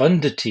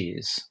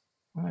profundities.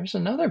 Well, there's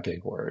another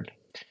big word.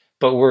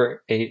 But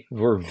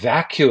were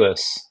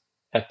vacuous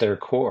at their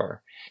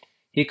core.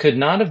 He could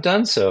not have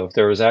done so if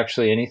there was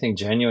actually anything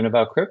genuine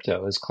about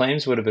crypto. His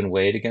claims would have been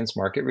weighed against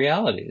market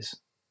realities.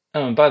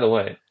 Oh, and by the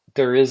way,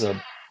 there is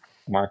a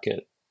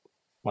market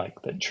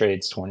that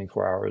trades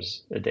 24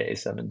 hours a day,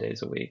 7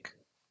 days a week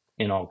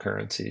in all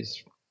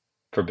currencies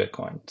for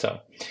Bitcoin. So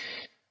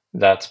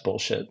that's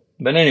bullshit.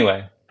 But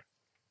anyway,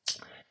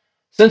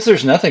 since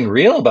there's nothing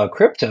real about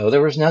crypto,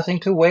 there was nothing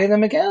to weigh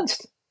them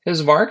against.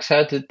 His marks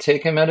had to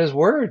take him at his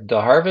word.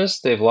 The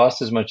harvest, they've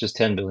lost as much as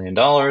 $10 billion,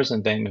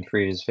 and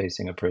Bankman-Fried is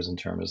facing a prison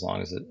term as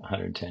long as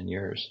 110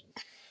 years.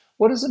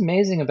 What is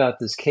amazing about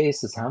this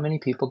case is how many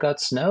people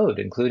got snowed,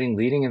 including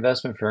leading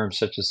investment firms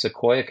such as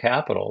Sequoia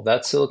Capital.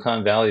 That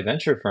Silicon Valley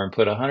venture firm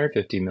put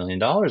 $150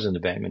 million into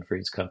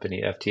Bankman-Fried's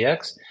company,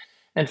 FTX,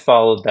 and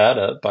followed that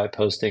up by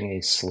posting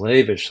a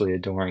slavishly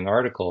adoring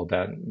article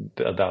about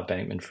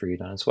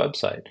Bankman-Fried on its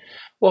website.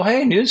 Well,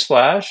 hey,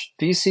 newsflash,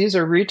 VCs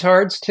are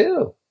retards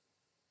too.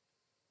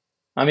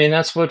 I mean,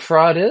 that's what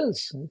fraud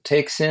is. It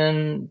takes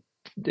in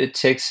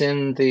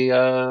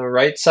the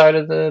right side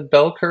of the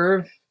bell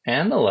curve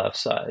and the left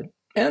side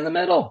and the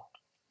middle.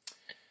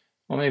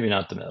 Well, maybe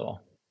not the middle.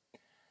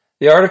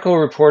 The article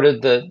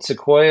reported that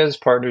Sequoia's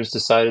partners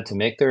decided to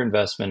make their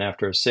investment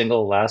after a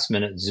single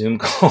last-minute Zoom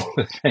call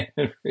with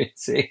Bankman-Fried.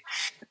 See,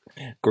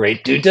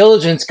 Great due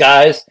diligence,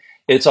 guys.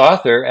 Its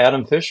author,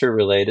 Adam Fisher,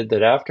 related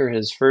that after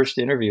his first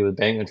interview with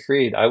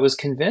Bankman-Fried, I was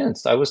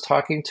convinced I was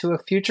talking to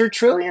a future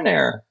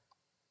trillionaire.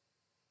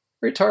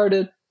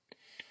 Retarded.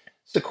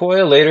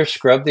 Sequoia later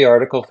scrubbed the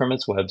article from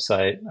its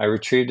website. I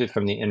retrieved it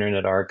from the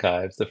Internet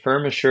Archive. The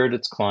firm assured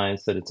its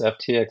clients that its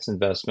FTX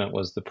investment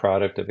was the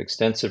product of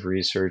extensive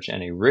research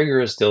and a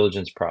rigorous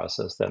diligence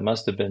process. That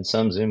must have been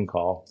some Zoom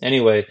call.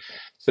 Anyway,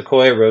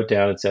 Sequoia wrote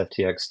down its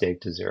FTX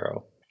stake to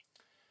zero.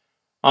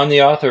 On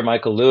the author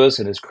Michael Lewis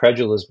and his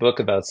credulous book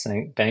about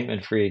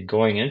Bankman-Fried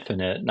going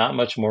infinite, not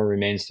much more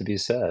remains to be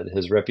said.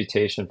 His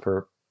reputation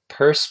for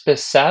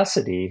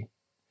perspicacity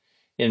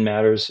in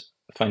matters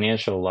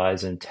financial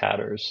lies in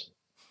tatters.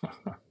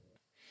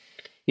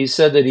 He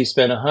said that he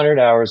spent 100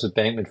 hours with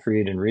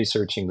Bankman-Fried in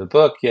researching the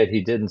book, yet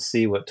he didn't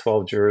see what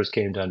 12 jurors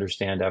came to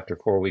understand after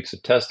 4 weeks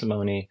of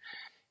testimony.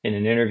 In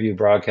an interview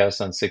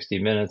broadcast on 60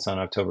 Minutes on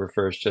October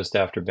 1st, just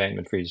after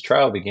Bankman-Fried's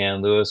trial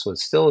began, Lewis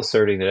was still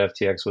asserting that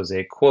FTX was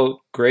a, quote,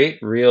 great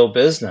real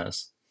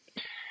business.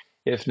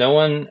 If no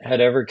one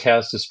had ever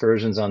cast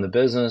aspersions on the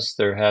business,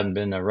 there hadn't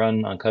been a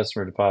run on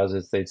customer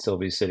deposits, they'd still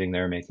be sitting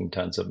there making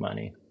tons of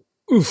money.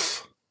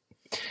 Oof.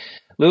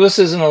 Lewis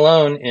isn't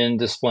alone in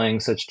displaying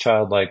such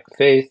childlike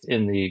faith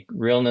in the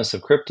realness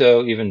of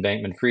crypto. Even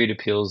Bankman-Fried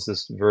appeals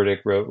this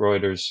verdict, wrote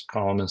Reuters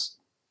columnist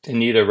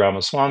Anita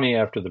Ramaswamy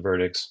after the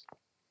verdicts.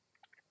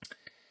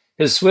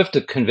 His swift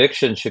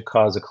conviction should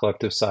cause a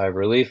collective sigh of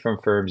relief from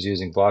firms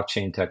using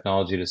blockchain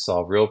technology to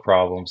solve real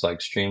problems like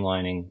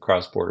streamlining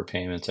cross-border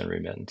payments and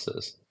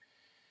remittances.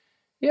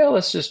 Yeah,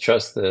 let's just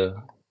trust the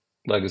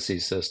legacy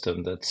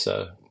system that's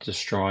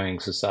destroying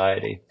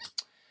society.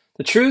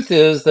 The truth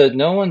is that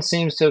no one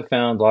seems to have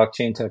found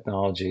blockchain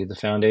technology, the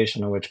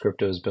foundation on which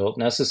crypto is built,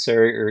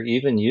 necessary or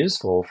even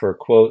useful for,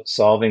 quote,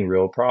 solving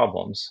real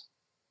problems.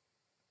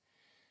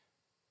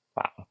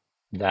 Wow,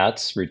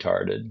 that's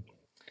retarded.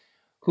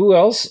 Who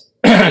else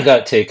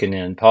got taken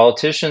in?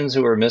 Politicians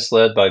who were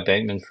misled by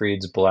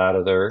Bankman-Fried's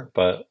blather,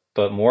 but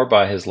more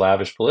by his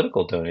lavish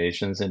political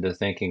donations into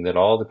thinking that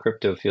all the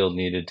crypto field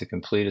needed to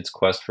complete its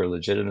quest for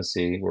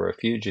legitimacy were a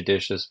few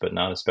judicious but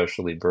not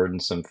especially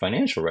burdensome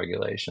financial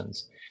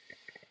regulations.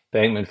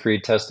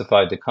 Bankman-Fried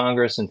testified to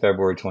Congress in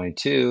February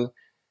 22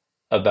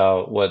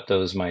 about what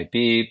those might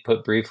be.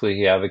 Put briefly,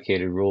 he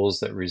advocated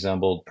rules that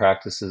resembled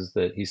practices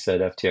that he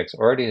said FTX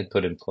already had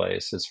put in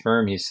place. His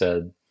firm, he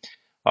said,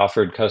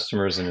 offered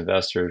customers and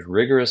investors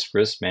rigorous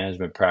risk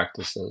management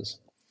practices.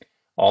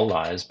 All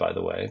lies, by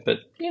the way, but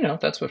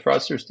that's what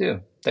fraudsters do.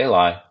 They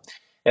lie.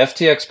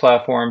 FTX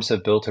platforms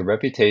have built a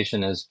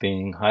reputation as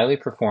being highly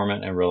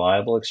performant and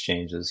reliable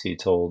exchanges, he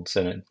told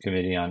Senate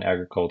Committee on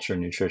Agriculture,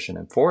 Nutrition,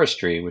 and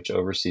Forestry, which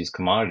oversees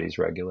commodities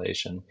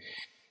regulation.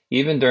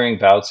 Even during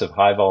bouts of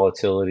high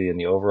volatility in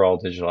the overall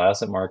digital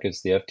asset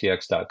markets, the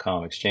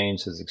FTX.com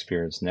exchange has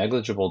experienced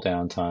negligible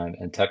downtime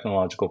and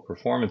technological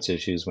performance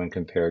issues when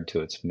compared to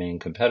its main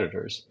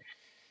competitors.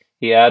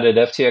 He added,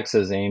 FTX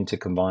has aimed to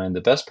combine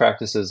the best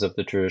practices of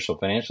the traditional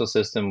financial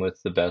system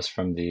with the best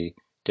from the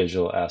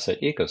digital asset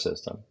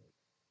ecosystem.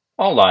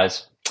 All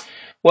lies.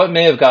 What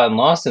may have gotten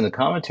lost in the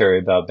commentary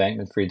about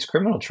Bankman-Fried's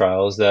criminal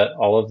trial is that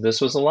all of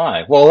this was a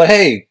lie. Well,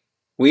 hey,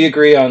 we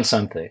agree on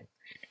something.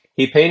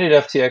 He painted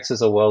FTX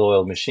as a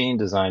well-oiled machine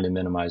designed to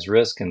minimize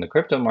risk in the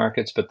crypto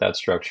markets, but that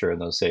structure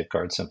and those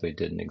safeguards simply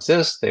didn't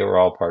exist. They were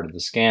all part of the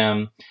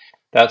scam.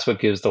 That's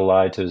what gives the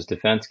lie to his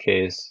defense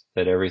case,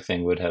 that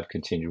everything would have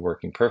continued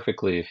working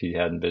perfectly if he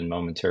hadn't been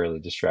momentarily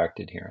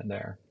distracted here and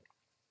there.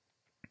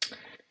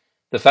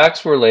 The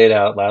facts were laid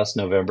out last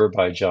November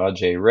by John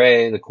J.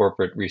 Ray, the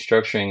corporate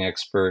restructuring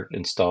expert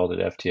installed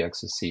at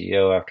FTX as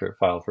CEO after it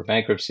filed for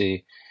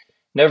bankruptcy.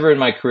 Never in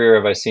my career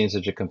have I seen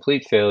such a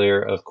complete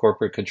failure of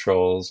corporate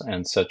controls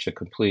and such a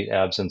complete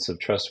absence of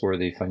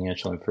trustworthy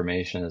financial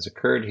information as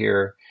occurred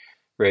here,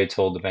 Ray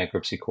told the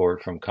bankruptcy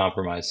court, from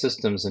compromised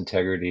systems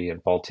integrity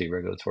and faulty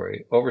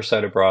regulatory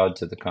oversight abroad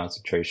to the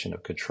concentration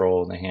of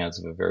control in the hands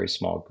of a very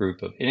small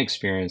group of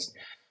inexperienced,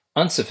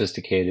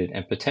 unsophisticated,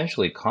 and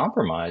potentially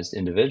compromised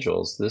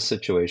individuals. This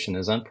situation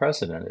is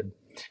unprecedented.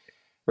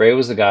 Ray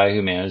was the guy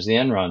who managed the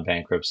Enron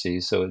bankruptcy,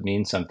 so it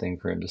means something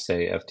for him to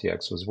say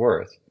FTX was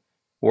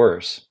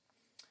worse.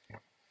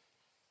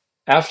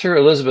 After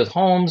Elizabeth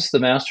Holmes, the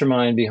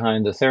mastermind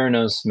behind the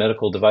Theranos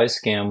medical device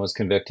scam, was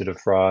convicted of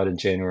fraud in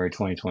January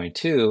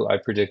 2022, I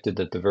predicted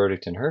that the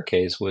verdict in her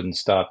case wouldn't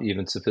stop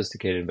even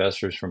sophisticated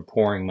investors from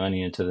pouring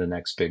money into the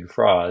next big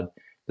fraud.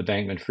 The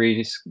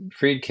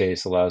Bankman-Fried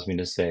case allows me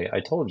to say,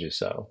 I told you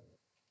so.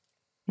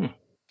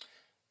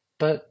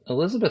 But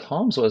Elizabeth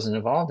Holmes wasn't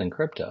involved in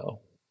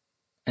crypto,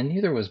 and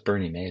neither was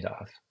Bernie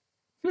Madoff.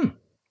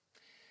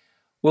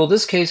 Will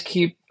this case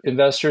keep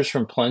investors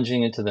from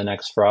plunging into the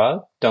next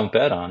fraud? Don't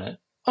bet on it.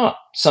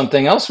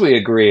 Something else we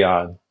agree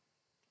on.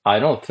 I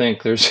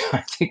think there's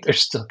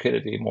still going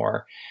to be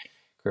more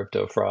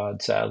crypto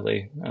fraud,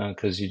 sadly,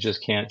 because you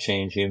just can't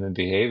change human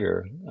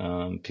behavior.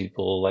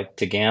 People like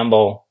to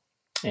gamble,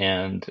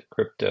 and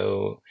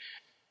crypto,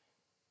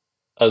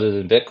 other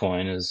than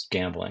Bitcoin, is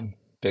gambling.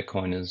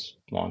 Bitcoin is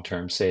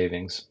long-term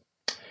savings.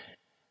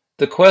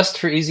 The quest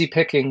for easy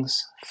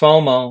pickings,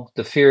 FOMO,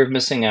 the fear of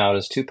missing out,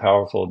 is too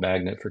powerful a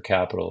magnet for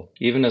capital.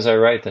 Even as I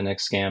write, the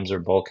next scams are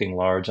bulking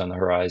large on the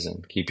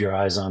horizon. Keep your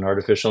eyes on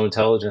artificial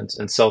intelligence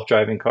and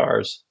self-driving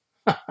cars.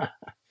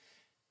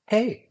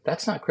 Hey,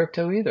 that's not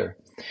crypto either.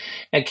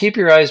 And keep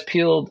your eyes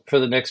peeled for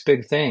the next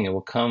big thing. It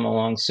will come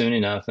along soon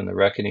enough, and the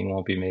reckoning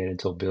won't be made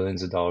until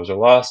billions of dollars are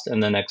lost,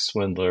 and the next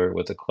swindler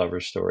with a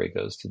clever story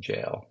goes to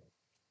jail.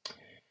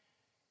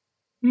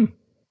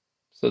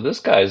 So this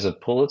guy is a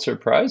Pulitzer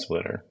Prize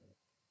winner.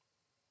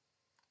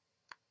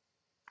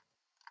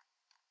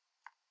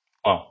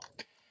 Well,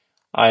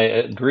 I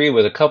agree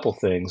with a couple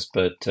things,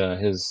 but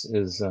his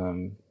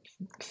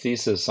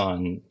thesis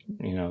on,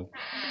 you know,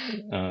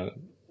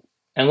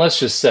 and let's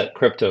just set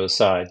crypto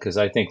aside because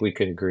I think we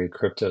could agree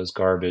crypto is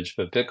garbage,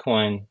 but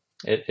Bitcoin,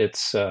 it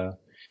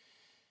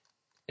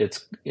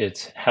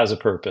has a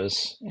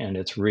purpose and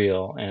it's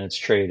real and it's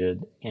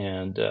traded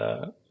and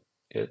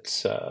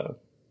it's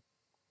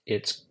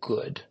it's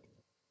good.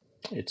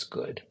 It's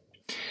good.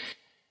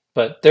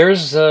 But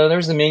there's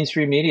the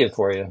mainstream media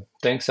for you.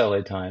 Thanks,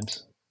 LA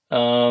Times.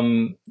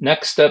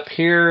 Next up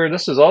here,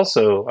 this is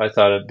also, I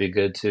thought it'd be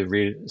good to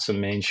read some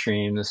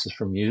mainstream. This is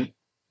from you.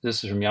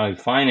 This is from Yahoo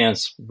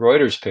Finance.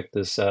 Reuters picked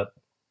this up.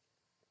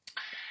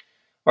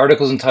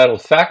 Articles entitled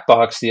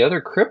 "Factbox: The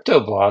Other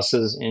Crypto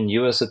Bosses in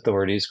U.S.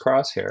 Authorities'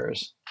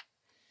 Crosshairs."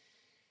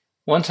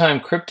 One-time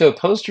crypto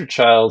poster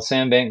child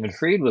Sam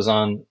Bankman-Fried was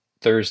on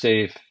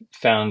Thursday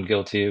found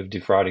guilty of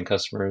defrauding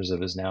customers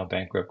of his now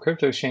bankrupt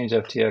crypto exchange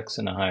FTX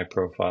in a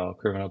high-profile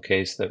criminal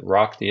case that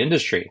rocked the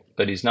industry.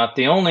 But he's not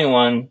the only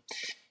one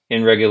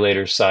in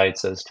regulators'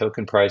 sights. As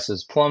token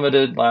prices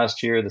plummeted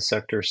last year, the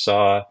sector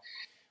saw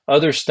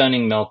other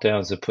stunning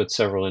meltdowns that put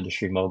several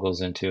industry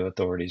moguls into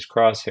authorities'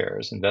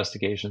 crosshairs.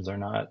 Investigations are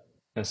not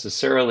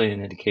necessarily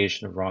an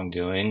indication of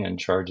wrongdoing, and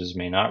charges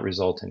may not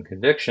result in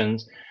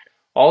convictions.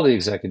 All the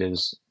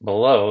executives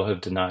below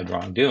have denied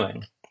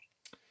wrongdoing.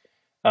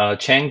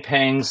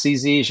 Changpeng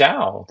CZ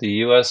Zhao, the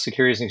U.S.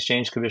 Securities and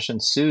Exchange Commission,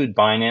 sued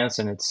Binance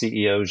and its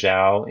CEO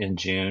Zhao in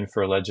June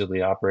for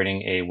allegedly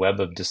operating a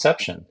web of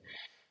deception.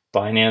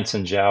 Binance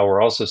and Zhao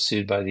were also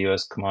sued by the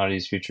U.S.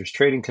 Commodities Futures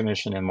Trading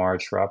Commission in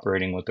March for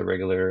operating what the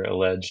regulator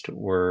alleged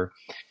were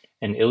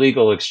an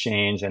illegal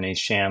exchange and a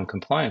sham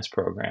compliance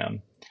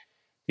program.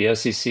 The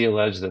SEC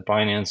alleged that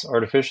Binance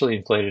artificially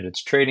inflated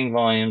its trading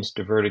volumes,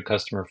 diverted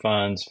customer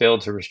funds,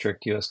 failed to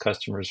restrict U.S.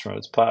 customers from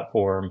its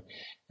platform,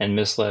 and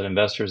misled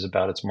investors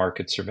about its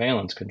market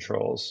surveillance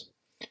controls.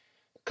 The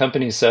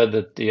company said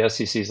that the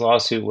SEC's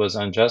lawsuit was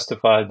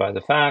unjustified by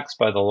the facts,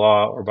 by the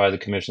law, or by the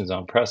Commission's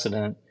own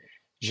precedent.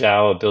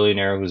 Zhao, a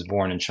billionaire who was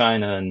born in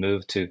China and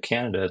moved to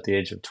Canada at the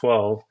age of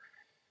 12,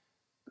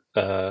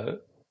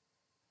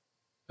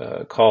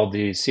 called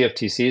the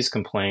CFTC's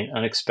complaint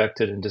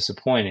unexpected and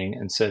disappointing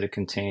and said it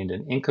contained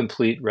an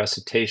incomplete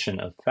recitation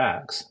of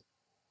facts.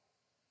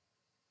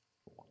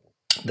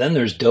 Then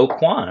there's Do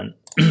Kwon,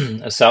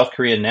 a South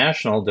Korean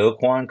national. Do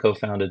Kwon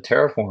co-founded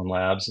Terraform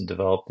Labs and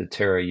developed the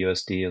Terra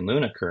USD and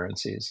Luna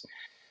currencies.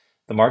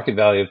 The market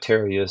value of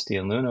Terra USD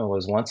and Luna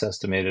was once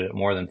estimated at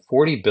more than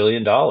 $40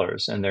 billion,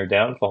 and their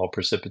downfall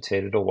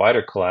precipitated a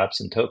wider collapse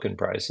in token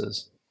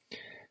prices.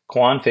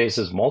 Kwon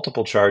faces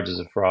multiple charges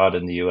of fraud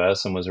in the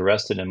U.S. and was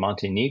arrested in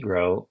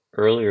Montenegro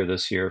earlier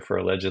this year for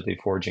allegedly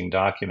forging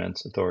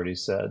documents,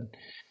 authorities said.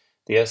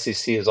 The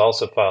SEC has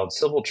also filed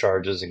civil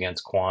charges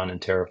against Kwon and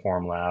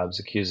Terraform Labs,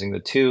 accusing the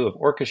two of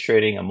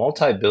orchestrating a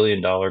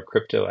multi-billion-dollar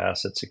crypto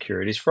asset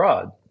securities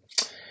fraud.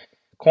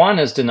 Kwon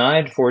has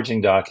denied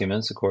forging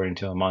documents, according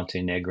to a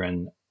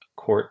Montenegrin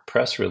court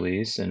press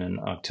release. In an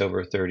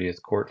October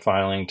 30th court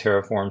filing,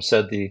 Terraform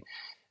said the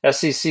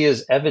SEC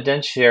is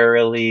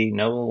evidentiarily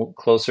no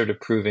closer to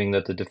proving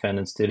that the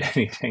defendants did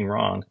anything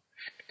wrong.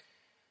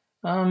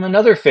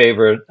 Another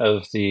favorite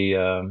of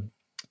the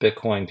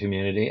Bitcoin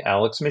community,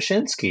 Alex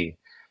Mashinsky,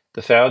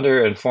 the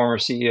founder and former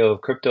CEO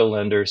of crypto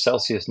lender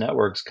Celsius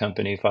Networks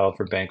company, filed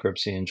for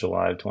bankruptcy in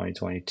July of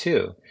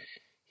 2022.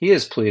 He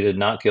has pleaded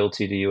not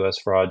guilty to U.S.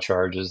 fraud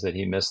charges that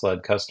he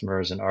misled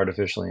customers and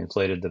artificially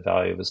inflated the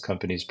value of his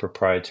company's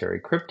proprietary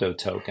crypto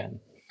token.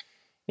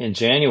 In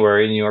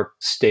January, New York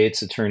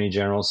State's Attorney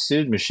General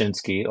sued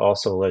Mashinsky,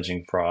 also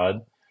alleging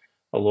fraud.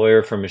 A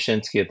lawyer for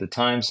Mashinsky at the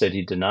time said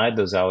he denied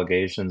those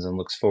allegations and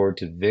looks forward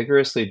to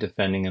vigorously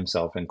defending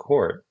himself in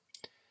court.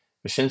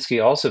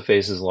 Mashinsky also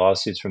faces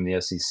lawsuits from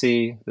the SEC,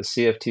 the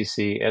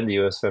CFTC, and the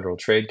U.S. Federal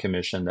Trade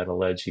Commission that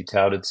allege he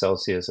touted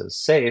Celsius as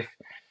safe,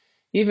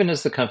 even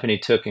as the company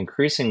took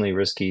increasingly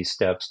risky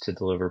steps to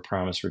deliver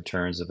promised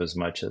returns of as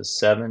much as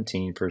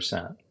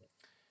 17%.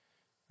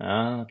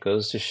 It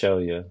goes to show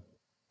you,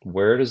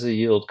 where does the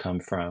yield come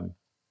from?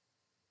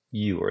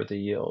 You are the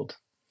yield.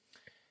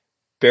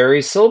 Barry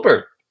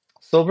Silbert.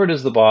 Silbert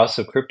is the boss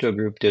of crypto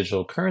group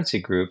Digital Currency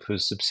Group,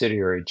 whose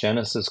subsidiary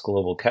Genesis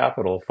Global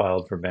Capital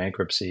filed for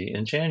bankruptcy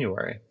in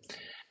January.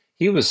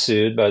 He was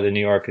sued by the New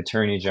York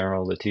Attorney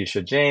General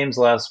Letitia James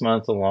last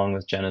month, along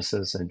with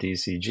Genesis and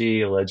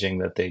DCG, alleging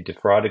that they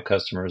defrauded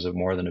customers of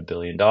more than $1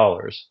 billion.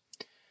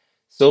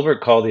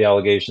 Silbert called the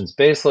allegations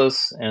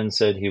baseless and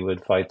said he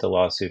would fight the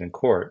lawsuit in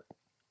court.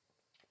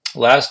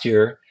 Last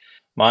year,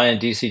 Maya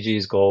and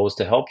DCG's goal was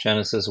to help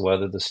Genesis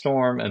weather the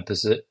storm and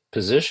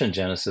position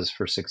Genesis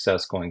for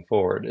success going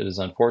forward. It is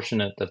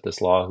unfortunate that this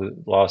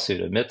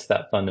lawsuit omits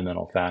that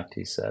fundamental fact,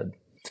 he said.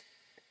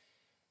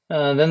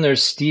 Then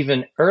there's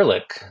Stephen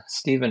Ehrlich.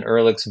 Stephen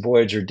Ehrlich's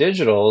Voyager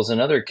Digital is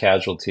another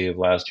casualty of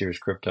last year's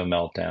crypto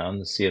meltdown.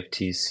 The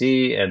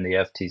CFTC and the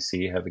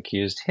FTC have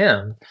accused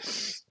him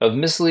of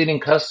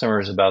misleading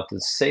customers about the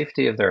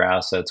safety of their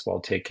assets while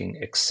taking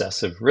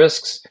excessive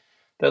risks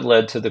that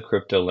led to the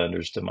crypto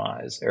lender's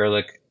demise.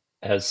 Ehrlich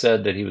has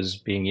said that he was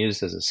being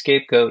used as a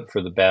scapegoat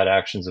for the bad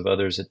actions of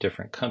others at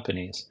different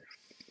companies.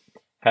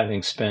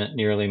 Having spent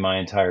nearly my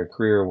entire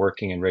career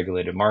working in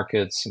regulated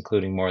markets,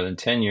 including more than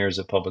 10 years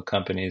at public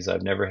companies,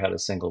 I've never had a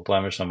single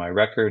blemish on my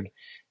record,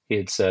 he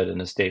had said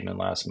in a statement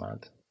last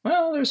month.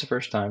 Well, there's a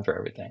first time for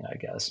everything, I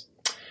guess.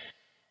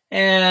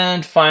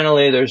 And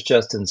finally, there's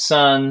Justin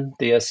Sun.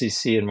 The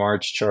SEC in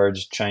March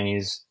charged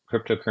Chinese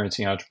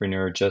cryptocurrency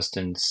entrepreneur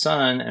Justin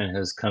Sun and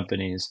his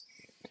companies,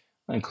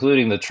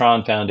 including the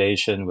Tron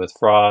Foundation, with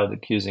fraud,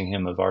 accusing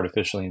him of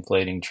artificially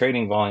inflating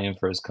trading volume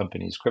for his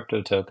company's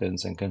crypto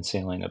tokens and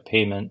concealing a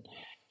payment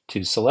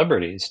to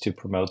celebrities to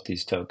promote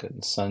these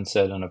tokens. Sun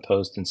said on a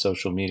post in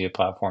social media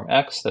platform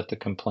X that the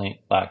complaint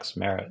lacks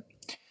merit.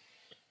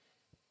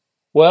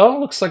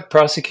 Well, looks like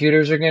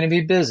prosecutors are going to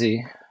be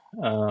busy.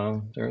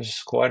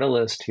 There's quite a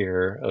list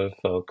here of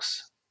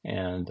folks,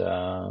 and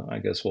I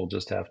guess we'll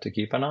just have to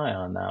keep an eye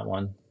on that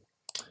one.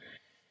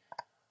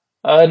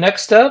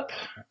 Next up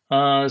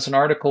is an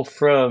article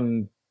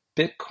from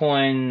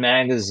Bitcoin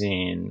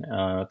Magazine,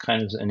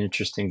 kind of an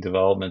interesting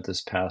development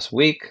this past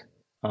week.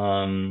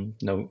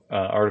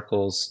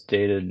 Articles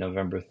dated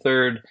November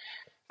 3rd.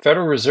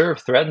 Federal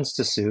Reserve threatens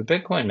to sue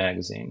Bitcoin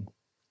Magazine.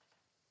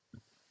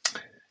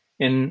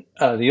 The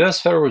U.S.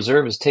 Federal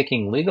Reserve is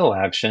taking legal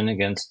action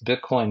against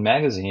Bitcoin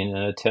Magazine in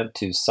an attempt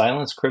to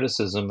silence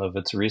criticism of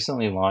its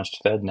recently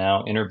launched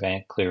FedNow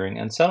interbank clearing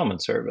and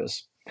settlement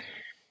service.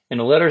 In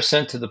a letter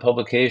sent to the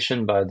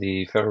publication by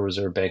the Federal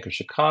Reserve Bank of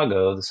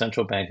Chicago, the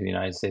Central Bank of the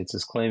United States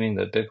is claiming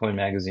that Bitcoin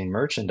Magazine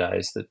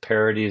merchandise that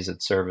parodies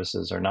its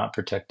services are not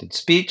protected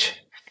speech,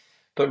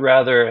 but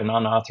rather an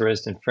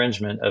unauthorized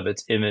infringement of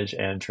its image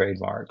and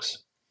trademarks.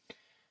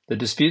 The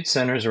dispute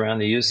centers around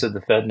the use of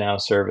the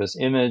FedNow service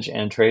image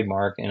and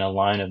trademark in a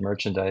line of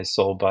merchandise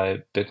sold by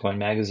Bitcoin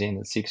Magazine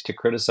that seeks to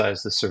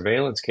criticize the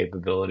surveillance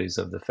capabilities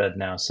of the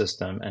FedNow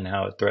system and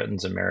how it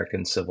threatens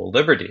American civil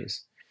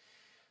liberties.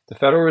 The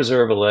Federal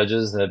Reserve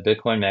alleges that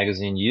Bitcoin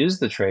Magazine used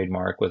the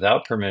trademark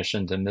without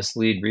permission to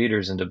mislead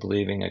readers into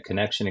believing a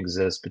connection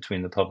exists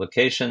between the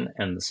publication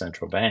and the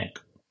central bank.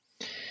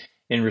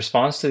 In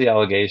response to the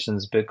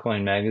allegations,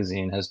 Bitcoin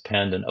Magazine has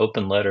penned an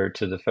open letter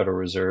to the Federal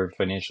Reserve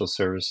Financial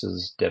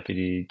Services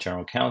Deputy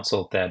General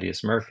Counsel,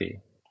 Thaddeus Murphy.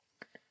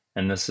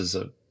 And this is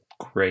a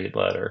great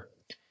letter.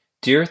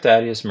 Dear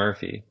Thaddeus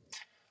Murphy,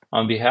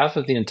 on behalf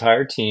of the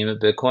entire team at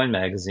Bitcoin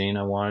Magazine,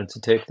 I wanted to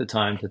take the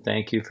time to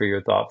thank you for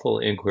your thoughtful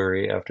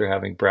inquiry after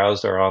having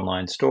browsed our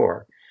online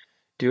store.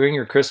 Doing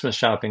your Christmas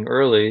shopping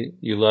early,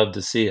 you love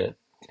to see it.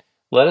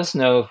 Let us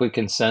know if we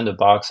can send a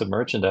box of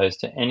merchandise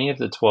to any of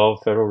the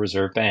 12 Federal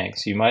Reserve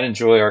banks. You might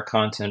enjoy our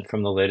content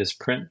from the latest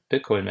print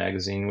Bitcoin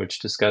Magazine, which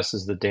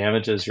discusses the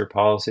damages your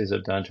policies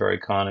have done to our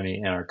economy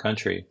and our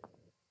country.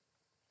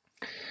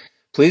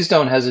 Please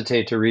don't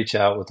hesitate to reach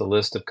out with a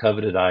list of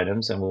coveted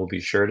items, and we'll be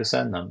sure to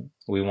send them.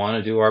 We want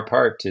to do our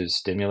part to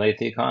stimulate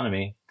the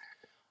economy.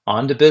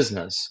 On to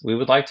business. We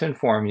would like to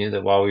inform you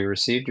that while we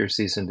received your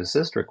cease and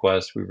desist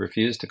request, we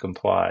refuse to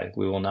comply.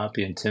 We will not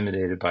be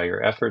intimidated by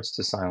your efforts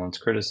to silence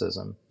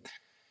criticism.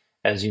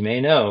 As you may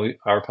know,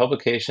 our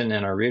publication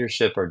and our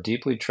readership are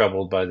deeply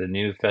troubled by the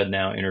new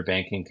FedNow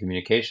interbanking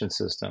communication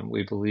system.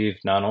 We believe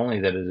not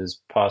only that it is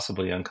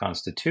possibly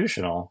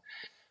unconstitutional,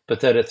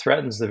 but that it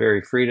threatens the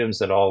very freedoms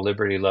that all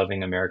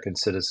liberty-loving American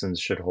citizens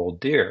should hold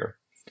dear.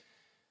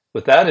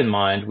 With that in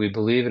mind, we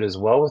believe it is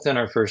well within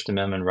our First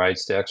Amendment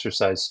rights to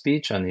exercise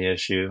speech on the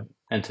issue,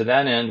 and to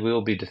that end, we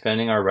will be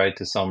defending our right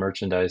to sell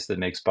merchandise that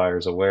makes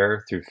buyers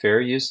aware, through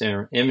fair use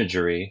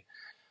imagery,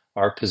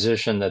 our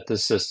position that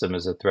this system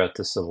is a threat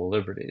to civil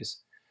liberties.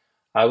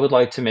 I would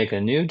like to make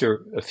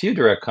a few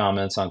direct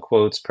comments on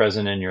quotes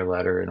present in your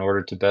letter in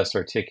order to best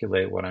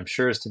articulate what I'm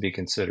sure is to be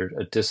considered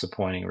a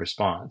disappointing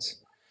response.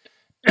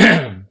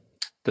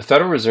 The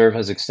Federal Reserve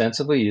has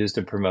extensively used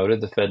and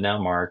promoted the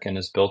FedNow mark and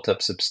has built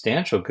up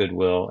substantial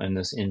goodwill in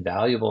this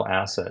invaluable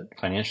asset.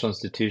 Financial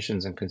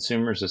institutions and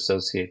consumers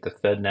associate the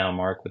FedNow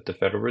mark with the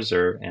Federal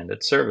Reserve and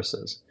its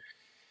services.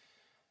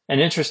 An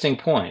interesting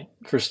point.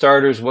 For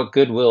starters, what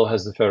goodwill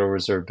has the Federal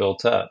Reserve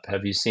built up?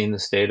 Have you seen the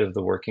state of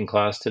the working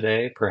class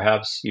today?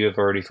 Perhaps you have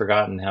already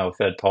forgotten how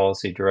Fed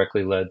policy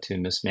directly led to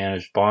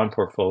mismanaged bond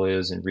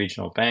portfolios in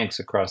regional banks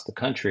across the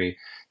country,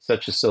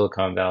 such as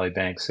Silicon Valley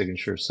Bank,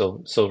 Signature,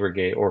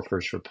 Silvergate, or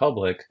First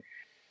Republic.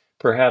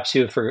 Perhaps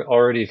you have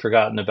already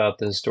forgotten about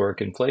the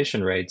historic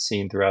inflation rates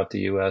seen throughout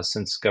the U.S.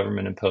 since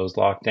government-imposed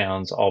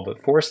lockdowns all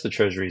but forced the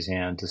Treasury's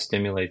hand to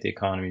stimulate the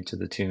economy to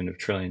the tune of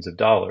trillions of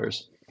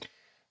dollars.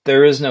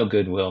 There is no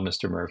goodwill,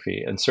 Mr.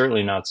 Murphy, and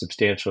certainly not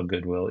substantial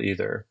goodwill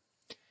either.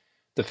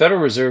 The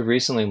Federal Reserve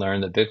recently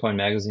learned that Bitcoin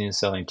Magazine is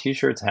selling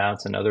t-shirts,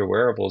 hats, and other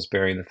wearables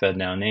bearing the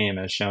FedNow name,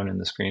 as shown in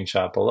the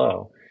screenshot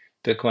below.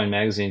 Bitcoin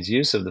Magazine's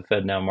use of the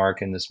FedNow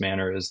mark in this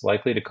manner is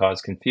likely to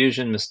cause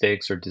confusion,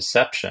 mistakes, or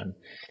deception.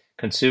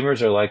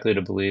 Consumers are likely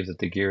to believe that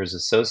the gear is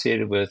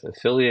associated with,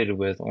 affiliated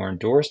with, or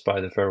endorsed by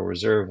the Federal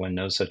Reserve when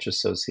no such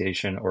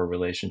association or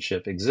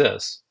relationship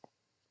exists.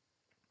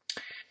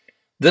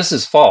 This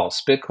is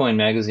false. Bitcoin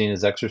Magazine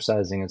is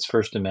exercising its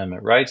First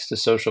Amendment rights to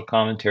social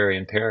commentary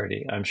and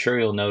parody. I'm sure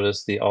you'll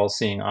notice the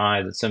all-seeing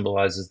eye that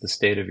symbolizes the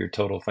state of your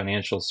total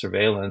financial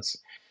surveillance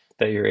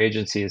that your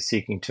agency is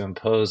seeking to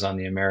impose on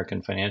the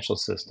American financial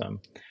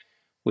system.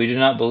 We do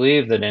not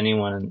believe that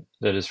anyone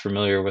that is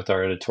familiar with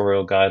our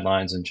editorial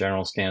guidelines and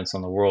general stance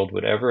on the world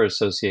would ever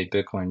associate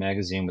Bitcoin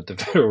Magazine with the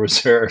Federal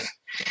Reserve.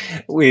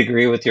 We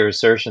agree with your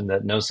assertion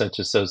that no such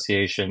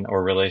association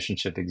or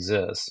relationship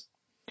exists.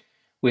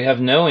 We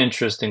have no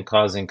interest in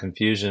causing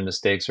confusion,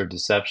 mistakes, or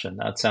deception.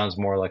 That sounds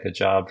more like a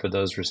job for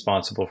those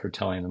responsible for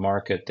telling the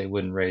market they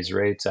wouldn't raise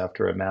rates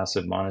after a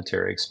massive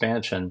monetary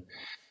expansion,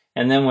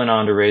 and then went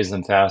on to raise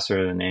them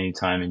faster than any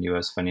time in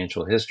U.S.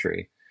 financial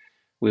history.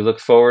 We look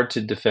forward to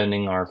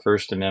defending our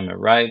First Amendment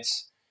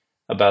rights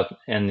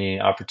and the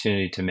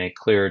opportunity to make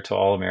clear to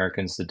all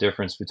Americans the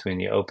difference between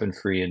the open,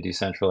 free, and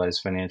decentralized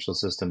financial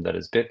system that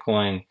is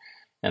Bitcoin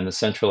and the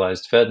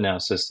centralized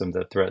FedNow system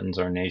that threatens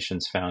our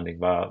nation's founding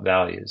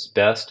values.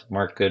 Best,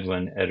 Mark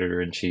Goodwin,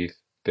 Editor-in-Chief,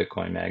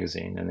 Bitcoin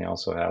Magazine. And they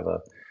also have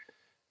a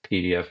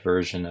PDF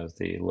version of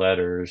the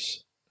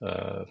letters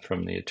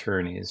from the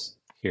attorneys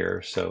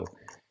here. So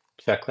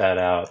check that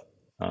out.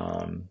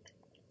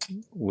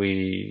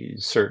 We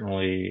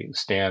certainly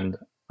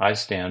I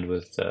stand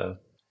with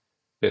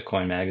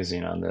Bitcoin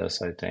Magazine on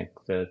this. I think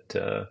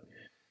that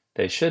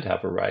they should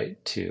have a right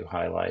to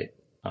highlight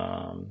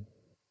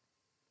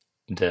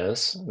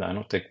this. I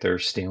don't think they're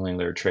stealing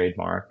their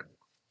trademark.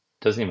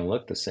 It doesn't even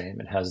look the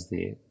same. It has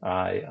the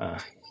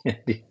I,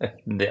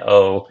 the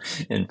O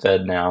in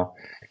FedNow.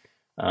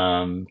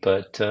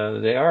 But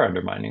they are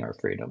undermining our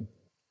freedom.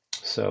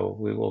 So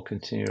we will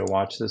continue to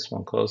watch this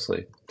one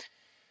closely.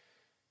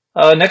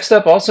 Next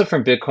up, also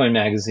from Bitcoin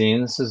Magazine,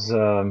 this is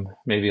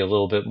maybe a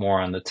little bit more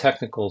on the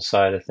technical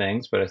side of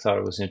things, but I thought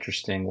it was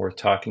interesting, worth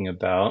talking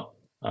about.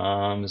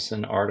 It's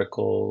an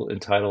article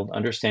entitled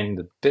Understanding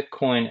the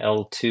Bitcoin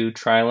L2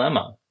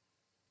 Trilemma.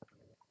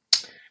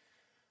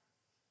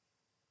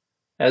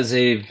 As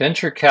a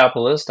venture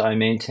capitalist, I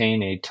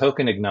maintain a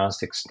token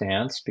agnostic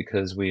stance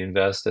because we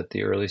invest at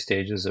the early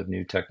stages of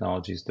new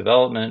technologies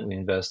development. We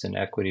invest in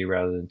equity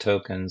rather than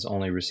tokens,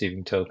 only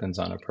receiving tokens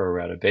on a pro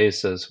rata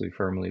basis. We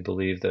firmly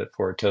believe that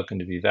for a token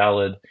to be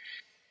valid,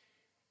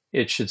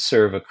 it should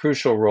serve a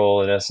crucial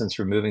role. In essence,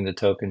 removing the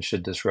token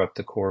should disrupt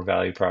the core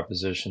value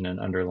proposition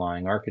and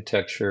underlying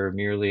architecture.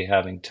 Merely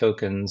having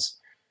tokens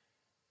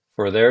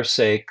for their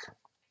sake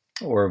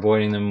or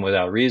avoiding them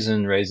without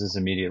reason raises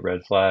immediate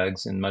red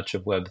flags. In much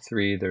of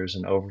Web3, there's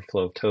an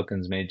overflow of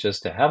tokens made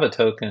just to have a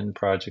token.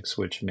 Projects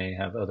which may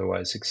have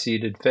otherwise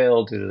succeeded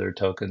fail due to their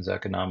tokens'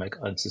 economic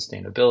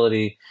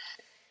unsustainability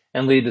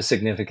and lead to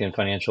significant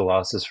financial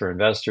losses for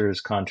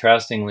investors.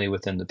 Contrastingly,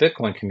 within the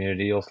Bitcoin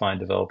community, you'll find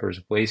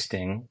developers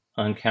wasting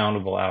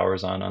uncountable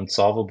hours on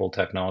unsolvable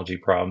technology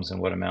problems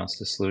and what amounts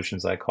to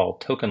solutions I call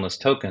tokenless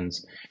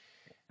tokens,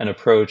 an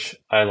approach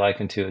I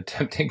liken to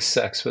attempting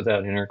sex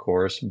without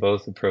intercourse.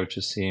 Both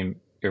approaches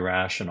seem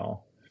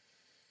irrational.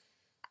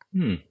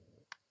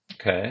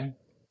 Okay,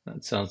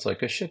 that sounds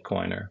like a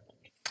shitcoiner.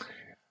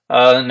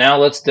 Now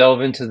let's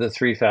delve into the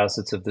three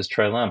facets of this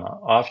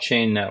trilemma.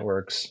 Off-chain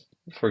networks,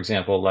 for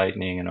example,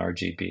 Lightning and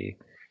RGB.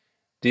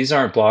 These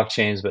aren't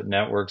blockchains, but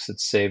networks that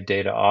save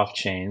data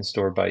off-chain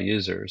stored by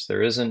users.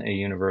 There isn't a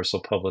universal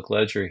public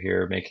ledger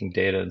here, making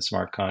data and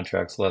smart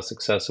contracts less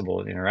accessible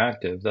and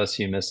interactive. Thus,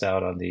 you miss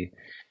out on the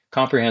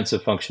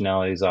comprehensive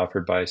functionalities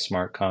offered by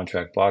smart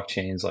contract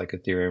blockchains like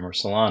Ethereum or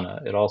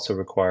Solana. It also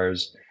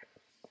requires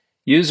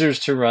users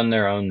to run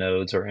their own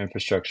nodes or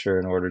infrastructure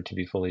in order to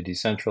be fully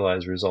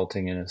decentralized,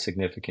 resulting in a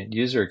significant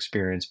user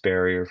experience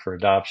barrier for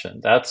adoption.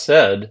 That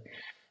said,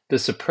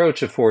 this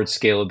approach affords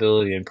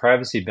scalability and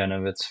privacy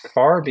benefits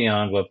far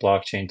beyond what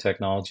blockchain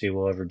technology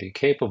will ever be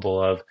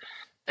capable of,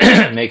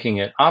 making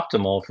it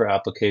optimal for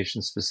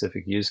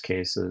application-specific use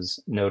cases,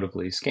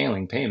 notably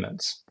scaling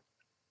payments.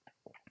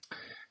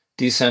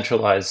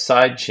 Decentralized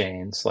side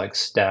chains like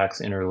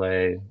Stacks,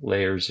 Interlay,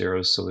 Layer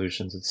 0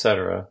 solutions,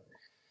 etc.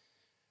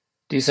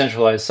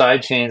 Decentralized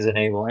side chains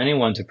enable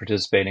anyone to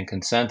participate in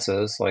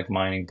consensus, like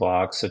mining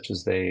blocks, such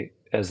as they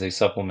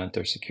supplement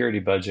their security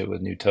budget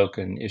with new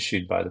token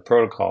issued by the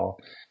protocol.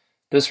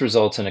 This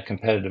results in a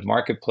competitive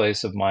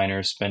marketplace of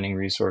miners spending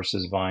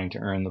resources vying to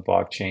earn the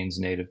blockchain's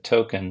native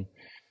token,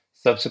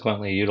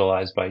 subsequently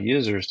utilized by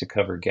users to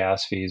cover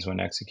gas fees when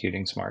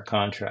executing smart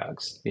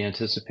contracts. The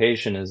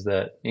anticipation is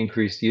that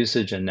increased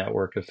usage and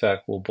network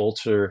effect will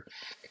bolster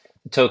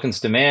the token's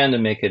demand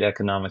and make it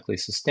economically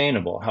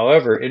sustainable.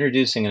 However,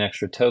 introducing an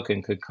extra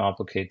token could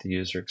complicate the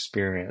user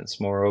experience.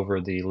 Moreover,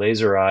 the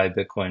laser-eye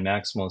Bitcoin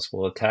maximalists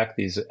will attack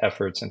these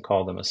efforts and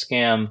call them a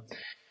scam,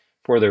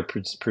 for their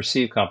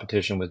perceived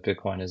competition with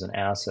Bitcoin as an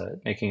asset,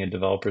 making a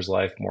developer's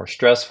life more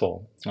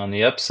stressful. On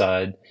the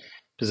upside,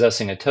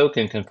 possessing a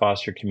token can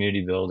foster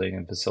community building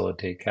and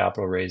facilitate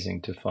capital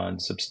raising to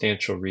fund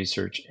substantial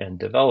research and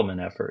development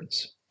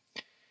efforts.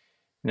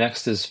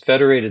 Next is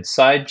federated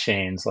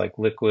sidechains like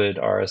Liquid,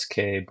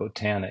 RSK,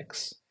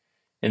 Botanics.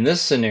 In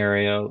this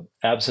scenario,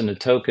 absent a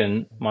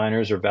token,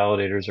 miners or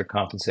validators are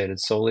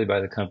compensated solely by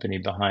the company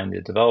behind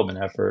the development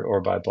effort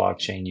or by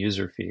blockchain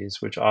user fees,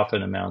 which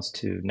often amounts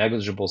to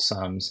negligible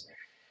sums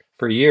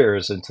for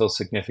years until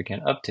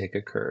significant uptake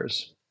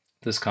occurs.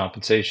 This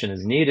compensation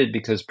is needed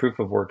because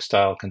proof-of-work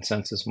style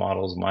consensus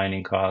models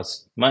mining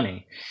costs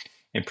money.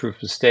 In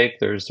proof of stake,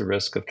 there's the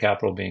risk of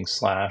capital being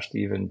slashed.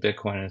 Even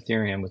Bitcoin and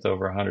Ethereum, with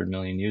over 100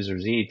 million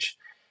users each,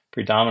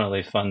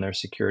 predominantly fund their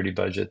security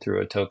budget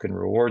through a token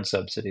reward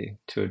subsidy.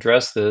 To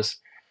address this,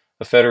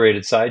 a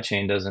federated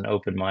sidechain doesn't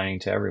open mining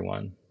to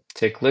everyone.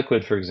 Take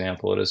Liquid, for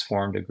example. It has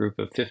formed a group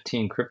of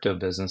 15 crypto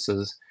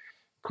businesses,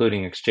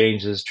 including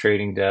exchanges,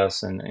 trading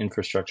desks, and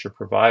infrastructure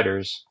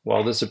providers.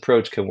 While this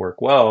approach can work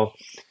well,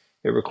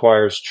 it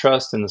requires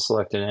trust in the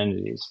selected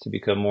entities. To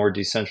become more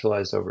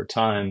decentralized over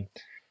time,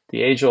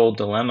 the age-old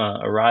dilemma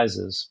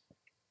arises: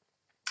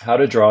 how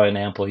to draw in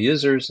ample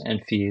users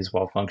and fees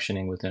while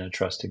functioning within a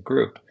trusted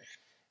group.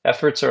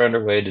 Efforts are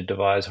underway to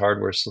devise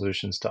hardware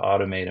solutions to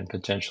automate and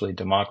potentially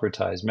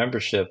democratize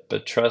membership,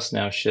 but trust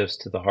now shifts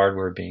to the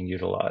hardware being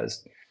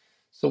utilized.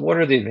 So what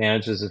are the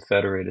advantages of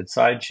federated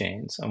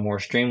sidechains? A more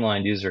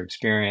streamlined user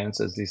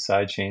experience, as these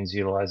sidechains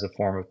utilize a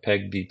form of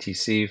pegged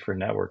BTC for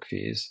network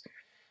fees.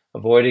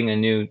 Avoiding a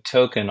new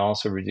token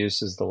also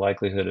reduces the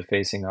likelihood of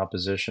facing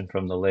opposition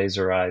from the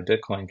laser eye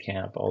Bitcoin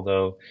camp,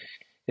 although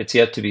it's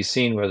yet to be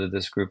seen whether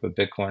this group of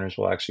Bitcoiners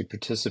will actually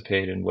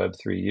participate in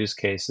Web3 use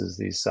cases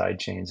these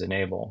sidechains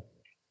enable.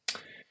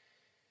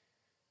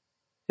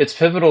 It's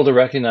pivotal to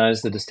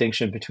recognize the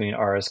distinction between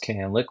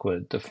RSK and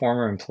Liquid. The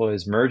former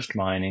employs merged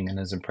mining and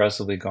has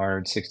impressively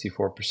garnered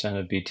 64%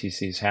 of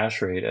BTC's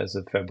hash rate as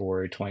of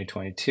February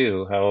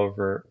 2022.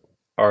 However,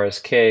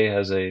 RSK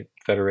has a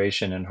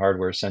federation and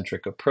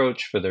hardware-centric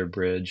approach for their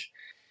bridge.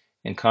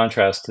 In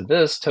contrast to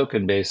this,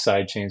 token-based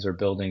sidechains are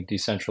building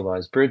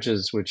decentralized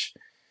bridges which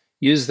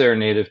use their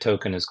native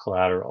token as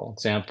collateral.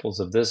 Examples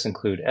of this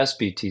include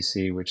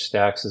SBTC, which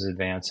Stacks is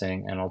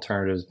advancing, and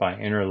alternatives by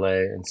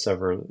Interlay and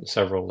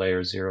several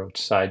layer 0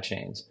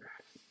 sidechains.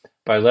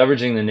 By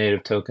leveraging the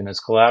native token as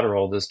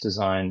collateral, this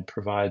design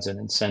provides an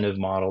incentive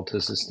model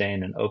to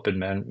sustain an open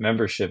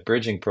membership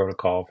bridging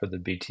protocol for the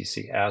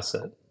BTC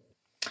asset.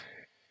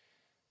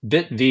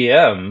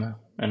 BitVM,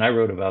 and I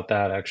wrote about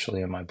that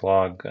actually in my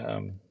blog, I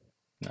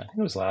think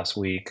it was last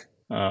week,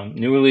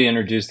 newly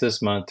introduced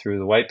this month through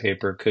the white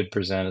paper, could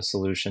present a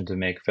solution to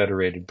make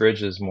federated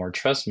bridges more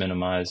trust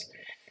minimized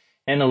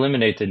and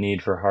eliminate the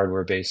need for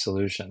hardware-based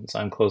solutions.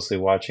 I'm closely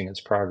watching its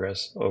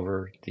progress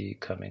over the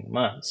coming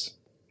months.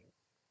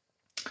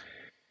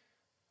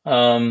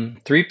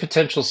 3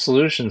 potential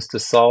solutions to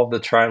solve the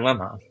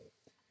trilemma.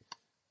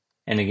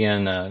 And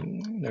again,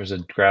 there's a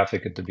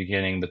graphic at the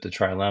beginning, but the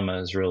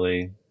trilemma is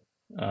really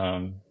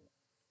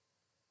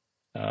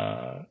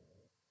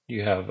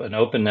you have an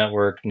open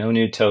network, no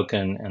new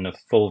token, and a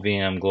full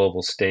VM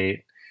global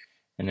state.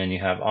 And then you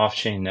have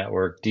off-chain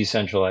network,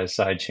 decentralized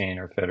sidechain,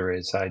 or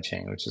federated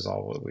sidechain, which is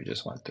all what we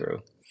just went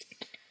through.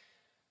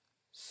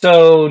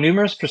 So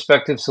numerous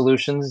prospective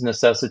solutions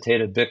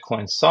necessitate a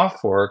Bitcoin soft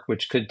fork,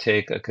 which could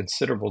take a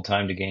considerable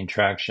time to gain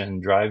traction.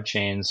 Drive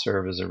chains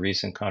serve as a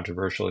recent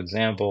controversial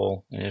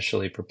example.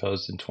 Initially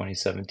proposed in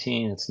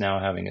 2017, it's now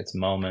having its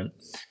moment.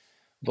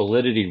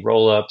 Validity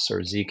rollups, or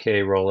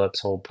ZK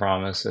rollups, hold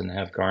promise and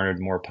have garnered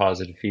more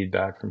positive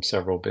feedback from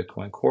several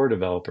Bitcoin Core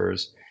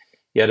developers.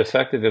 Yet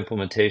effective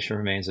implementation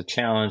remains a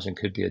challenge and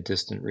could be a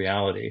distant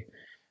reality.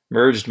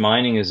 Merged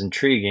mining is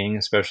intriguing,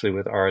 especially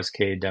with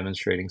RSK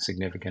demonstrating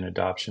significant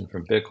adoption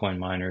from Bitcoin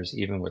miners,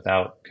 even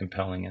without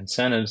compelling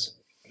incentives.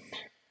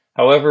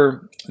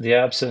 However, the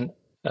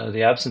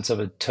absence of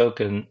a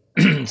token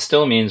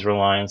still means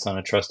reliance on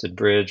a trusted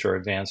bridge or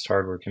advanced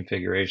hardware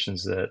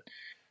configurations that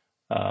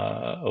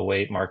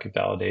await market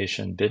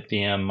validation.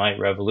 BitVM might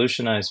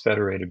revolutionize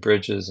federated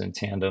bridges in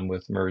tandem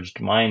with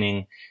merged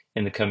mining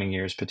in the coming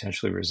years,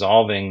 potentially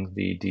resolving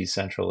the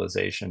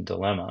decentralization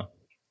dilemma.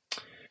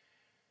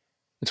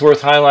 It's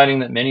worth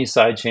highlighting that many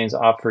sidechains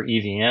opt for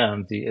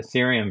EVM, the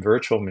Ethereum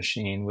virtual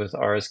machine, with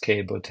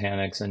RSK,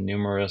 Botanics, and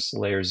numerous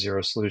Layer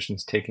 0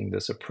 solutions taking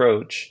this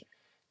approach.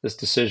 This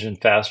decision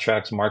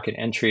fast-tracks market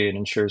entry and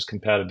ensures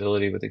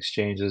compatibility with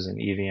exchanges and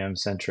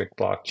EVM-centric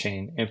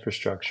blockchain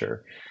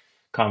infrastructure.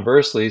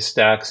 Conversely,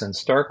 Stacks and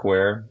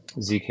Starkware,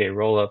 ZK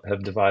Rollup,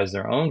 have devised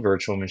their own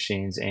virtual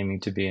machines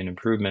aiming to be an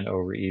improvement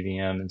over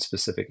EVM in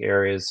specific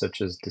areas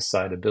such as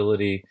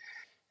decidability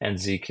and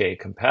ZK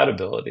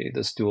compatibility.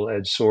 This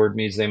dual-edged sword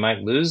means they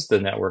might lose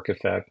the network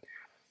effect,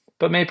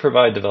 but may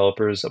provide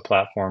developers a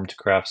platform to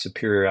craft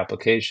superior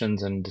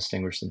applications and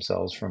distinguish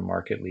themselves from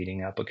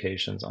market-leading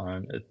applications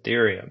on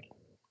Ethereum.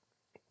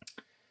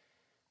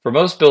 For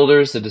most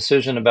builders, the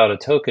decision about a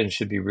token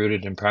should be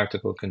rooted in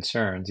practical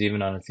concerns,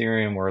 even on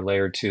Ethereum, where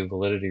Layer 2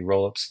 validity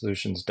rollup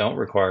solutions don't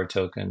require a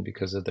token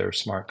because of their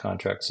smart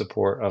contract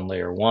support on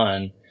Layer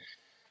 1.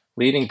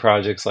 Leading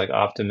projects like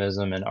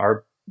Optimism and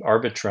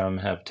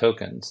Arbitrum have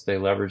tokens. They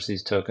leverage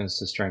these tokens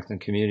to strengthen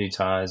community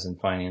ties and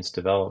finance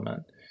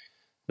development.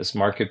 This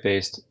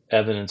market-based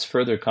evidence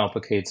further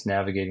complicates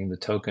navigating the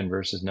token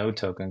versus no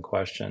token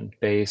question.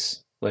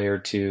 Base Layer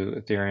 2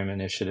 Ethereum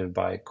initiative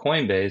by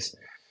Coinbase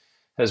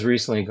has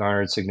recently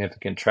garnered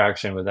significant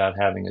traction without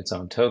having its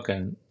own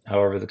token.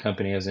 However, the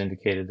company has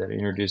indicated that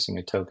introducing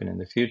a token in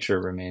the future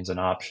remains an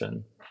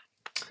option.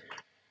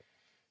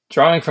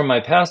 Drawing from my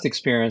past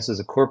experience as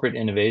a corporate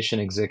innovation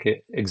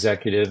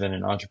executive and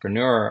an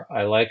entrepreneur,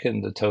 I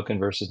liken the token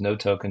versus no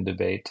token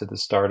debate to the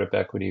startup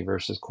equity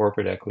versus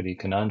corporate equity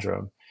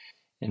conundrum.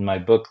 In my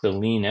book, The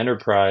Lean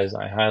Enterprise,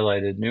 I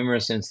highlighted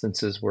numerous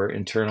instances where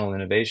internal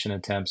innovation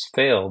attempts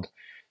failed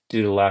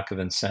due to lack of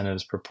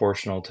incentives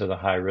proportional to the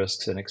high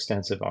risks and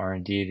extensive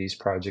R&D these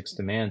projects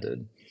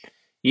demanded.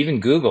 Even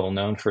Google,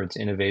 known for its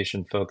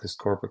innovation-focused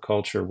corporate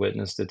culture,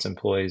 witnessed its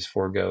employees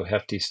forego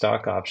hefty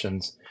stock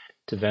options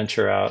to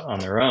venture out on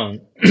their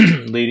own,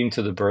 leading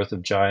to the birth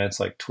of giants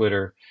like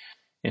Twitter,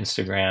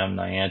 Instagram,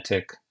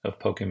 Niantic of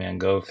Pokemon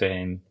Go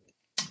fame,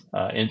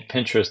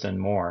 Pinterest, and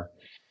more.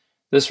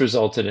 This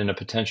resulted in a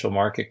potential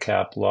market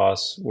cap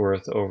loss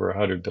worth over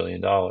 $100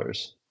 billion.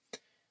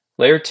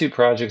 Layer 2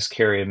 projects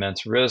carry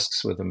immense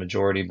risks, with a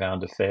majority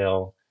bound to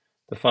fail.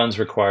 The funds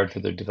required for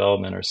their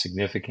development are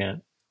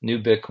significant. New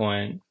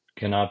Bitcoin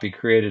cannot be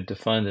created to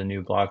fund a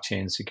new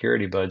blockchain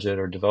security budget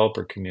or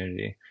developer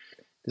community.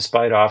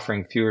 Despite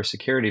offering fewer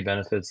security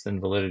benefits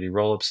than validity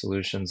rollup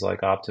solutions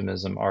like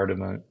Optimism,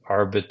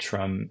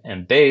 Arbitrum,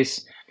 and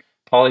Base,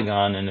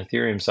 Polygon and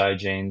Ethereum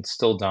sidechain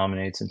still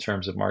dominates in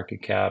terms of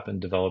market cap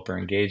and developer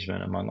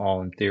engagement among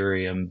all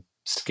Ethereum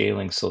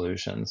scaling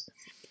solutions.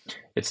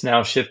 It's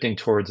now shifting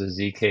towards a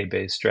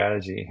ZK-based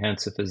strategy.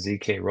 Hence, if a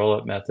ZK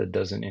rollup method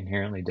doesn't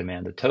inherently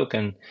demand a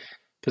token,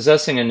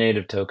 possessing a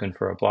native token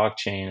for a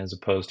blockchain as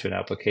opposed to an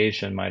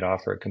application might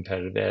offer a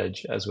competitive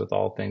edge. As with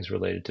all things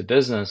related to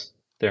business,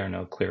 there are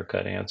no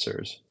clear-cut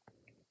answers.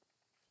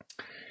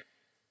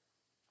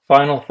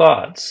 Final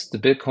thoughts. The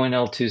Bitcoin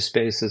L2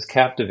 space is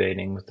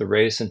captivating, with the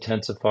race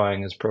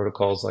intensifying as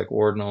protocols like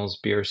Ordinals,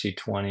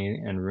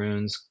 BRC20, and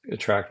Runes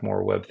attract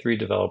more Web3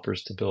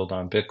 developers to build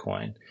on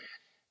Bitcoin.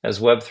 As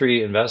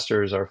Web3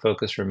 investors, our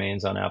focus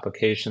remains on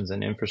applications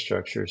and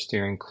infrastructure,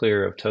 steering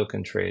clear of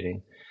token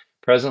trading.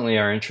 Presently,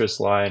 our interests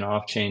lie in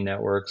off-chain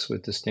networks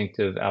with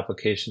distinctive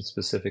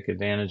application-specific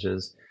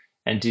advantages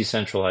and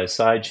decentralized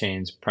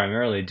sidechains,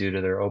 primarily due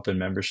to their open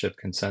membership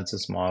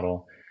consensus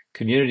model,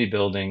 community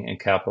building, and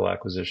capital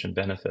acquisition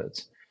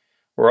benefits.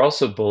 We're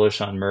also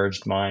bullish on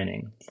merged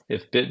mining.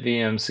 If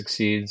BitVM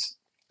succeeds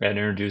at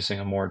introducing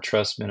a more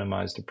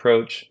trust-minimized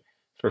approach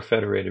for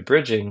federated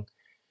bridging,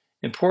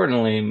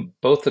 importantly,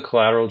 both the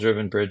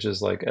collateral-driven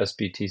bridges like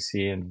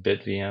SBTC and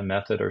BitVM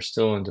method are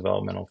still in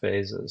developmental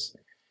phases.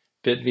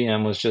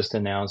 BitVM was just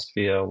announced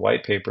via a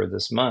white paper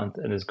this month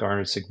and has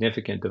garnered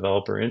significant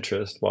developer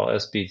interest, while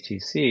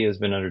SBTC has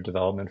been under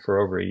development for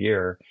over a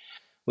year,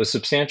 with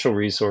substantial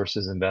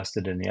resources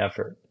invested in the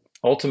effort.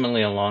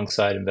 Ultimately,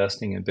 alongside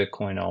investing in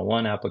Bitcoin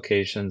L1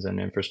 applications and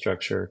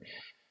infrastructure,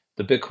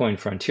 the Bitcoin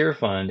Frontier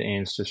Fund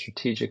aims to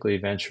strategically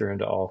venture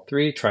into all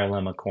three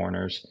trilemma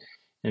corners,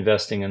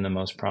 investing in the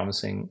most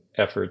promising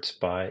efforts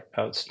by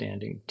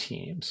outstanding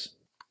teams.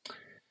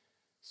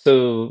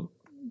 So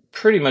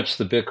pretty much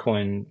the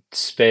Bitcoin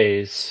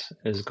space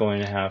is going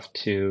to have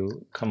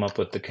to come up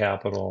with the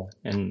capital,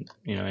 and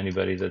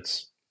anybody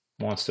that's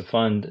wants to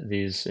fund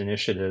these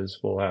initiatives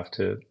will have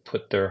to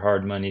put their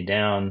hard money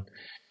down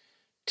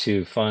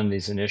to fund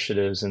these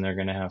initiatives, and they're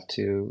going to have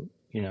to,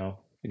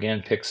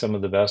 again, pick some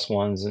of the best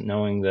ones, and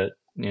knowing that,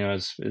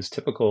 as is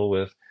typical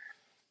with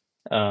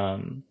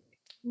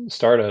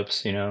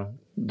startups,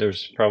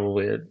 there's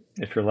probably,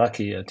 if you're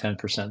lucky, a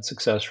 10%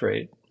 success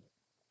rate.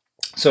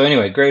 So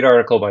anyway, great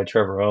article by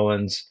Trevor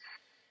Owens.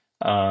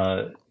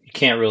 You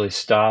can't really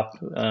stop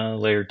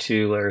layer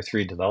 2, layer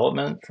 3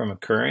 development from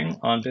occurring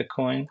on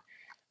Bitcoin.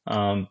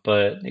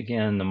 But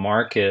again, the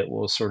market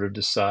will sort of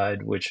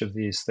decide which of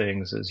these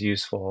things is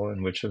useful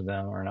and which of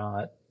them are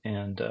not.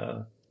 And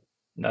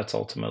that's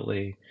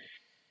ultimately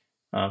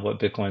what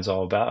Bitcoin's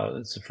all about.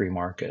 It's a free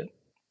market,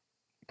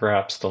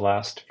 perhaps the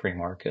last free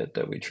market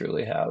that we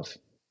truly have.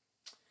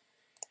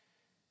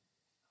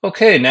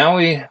 Okay, now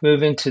we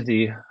move into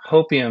the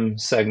hopium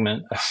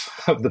segment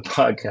of the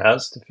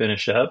podcast to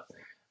finish up.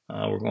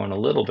 We're going a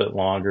little bit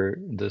longer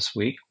this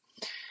week.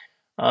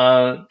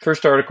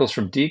 First article is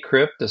from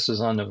Decrypt. This is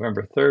on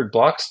November 3rd.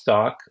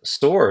 Blockstock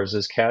soars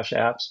as Cash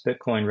App's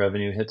Bitcoin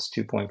revenue hits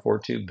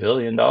 $2.42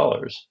 billion.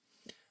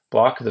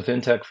 Block, the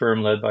fintech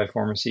firm led by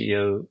former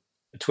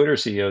Twitter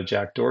CEO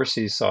Jack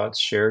Dorsey, saw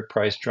its share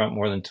price jump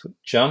more than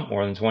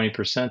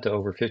 20% to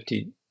over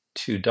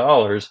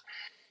 $52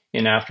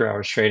 in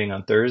after-hours trading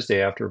on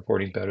Thursday after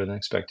reporting better than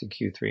expected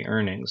Q3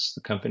 earnings. The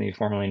company,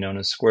 formerly known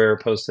as Square,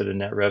 posted a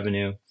net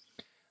revenue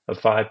of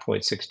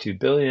 $5.62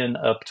 billion,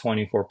 up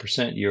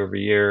 24% year over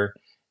year,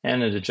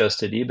 and an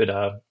adjusted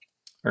EBITDA,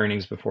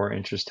 earnings before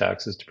interest,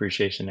 taxes,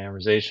 depreciation, and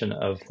amortization,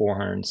 of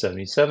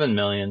 $477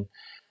 million,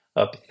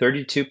 up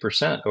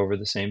 32% over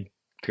the same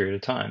period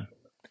of time.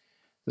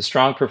 The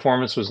strong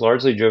performance was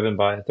largely driven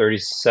by a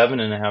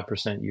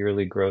 37.5%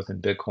 yearly growth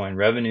in Bitcoin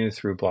revenue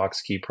through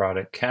Block's key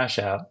product, Cash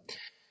App,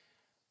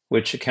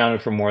 which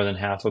accounted for more than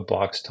half of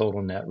Block's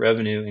total net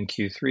revenue in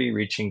Q3,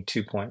 reaching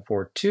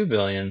 $2.42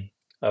 billion,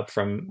 up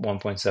from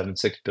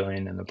 $1.76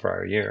 billion in the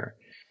prior year.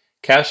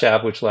 Cash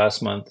App, which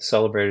last month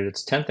celebrated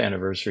its 10th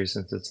anniversary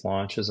since its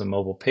launch, is a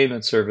mobile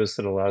payment service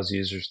that allows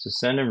users to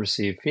send and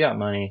receive fiat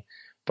money,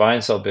 buy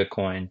and sell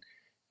Bitcoin,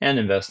 and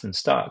invest in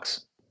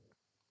stocks.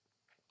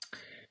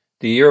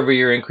 The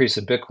year-over-year increase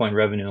of Bitcoin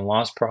revenue and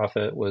loss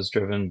profit was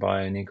driven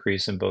by an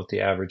increase in both the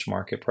average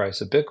market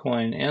price of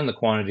Bitcoin and the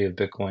quantity of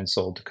Bitcoin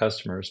sold to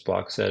customers,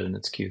 Block said in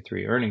its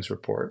Q3 earnings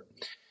report.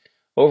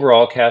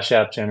 Overall, Cash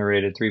App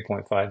generated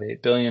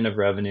 $3.58 billion of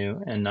revenue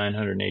and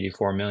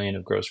 $984 million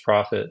of gross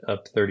profit,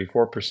 up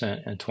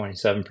 34% and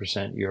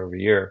 27% year over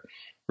year,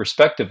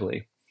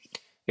 respectively.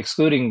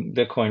 Excluding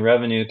Bitcoin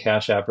revenue,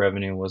 Cash App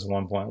revenue was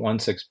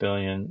 $1.16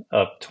 billion,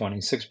 up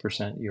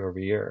 26% year over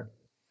year.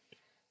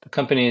 The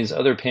company's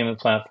other payment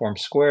platform,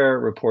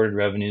 Square, reported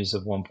revenues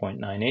of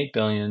 $1.98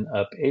 billion,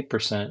 up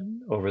 8%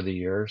 over the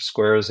year.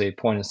 Square is a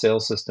point-of-sale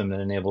system that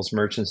enables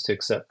merchants to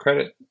accept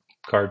credit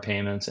card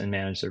payments and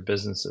manage their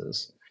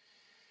businesses.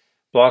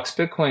 Block's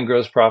Bitcoin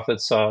gross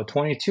profit saw a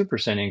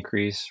 22%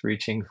 increase,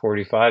 reaching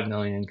 $45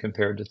 million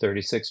compared to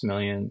 $36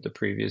 million the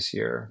previous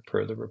year,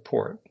 per the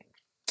report.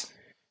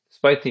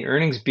 Despite the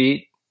earnings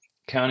beat,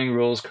 accounting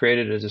rules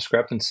created a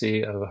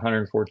discrepancy of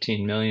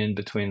 $114 million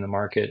between the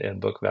market and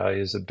book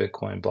values of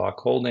Bitcoin Block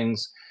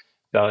holdings,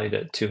 valued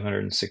at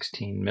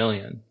 $216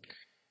 million.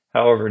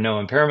 However, no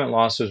impairment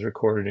loss was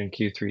recorded in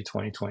Q3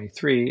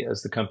 2023,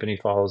 as the company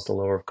follows the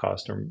lower of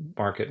cost or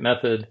market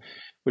method,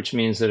 which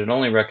means that it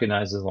only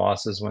recognizes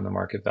losses when the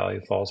market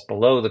value falls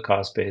below the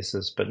cost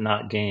basis, but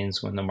not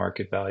gains when the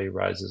market value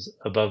rises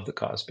above the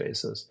cost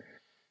basis.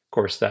 Of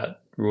course,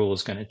 that rule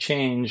is going to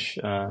change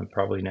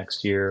probably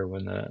next year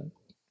when the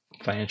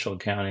Financial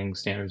Accounting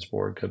Standards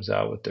Board comes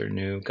out with their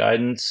new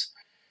guidance,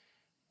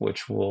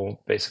 which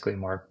will basically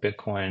mark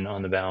Bitcoin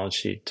on the balance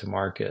sheet to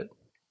market.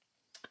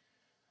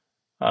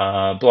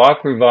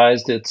 Block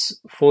revised its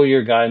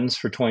full-year guidance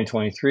for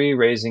 2023,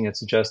 raising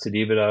its adjusted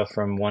EBITDA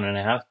from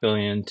 $1.5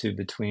 billion to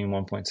between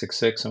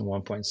 $1.66 and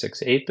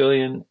 $1.68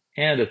 billion,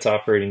 and its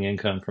operating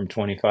income from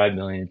 $25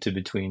 million to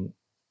between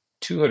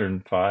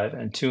 $205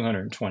 and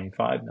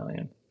 $225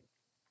 million.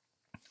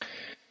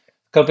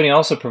 The company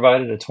also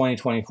provided a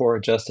 2024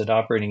 adjusted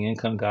operating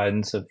income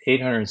guidance of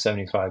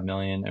 $875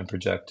 million and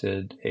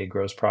projected a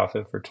gross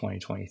profit for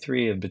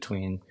 2023 of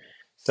between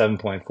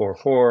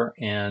 $7.44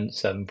 and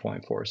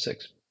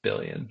 $7.46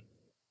 billion.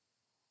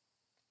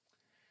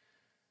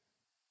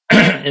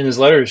 In his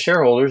letter to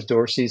shareholders,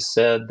 Dorsey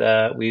said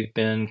that we've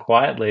been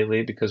quiet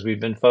lately because we've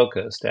been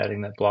focused,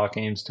 adding that Block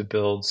aims to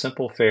build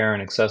simple, fair,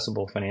 and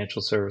accessible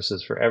financial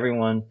services for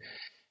everyone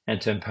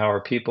and to empower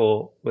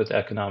people with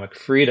economic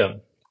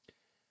freedom.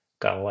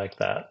 Gotta like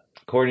that.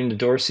 According to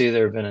Dorsey,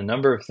 there have been a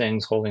number of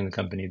things holding the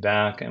company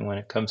back, and when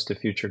it comes to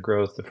future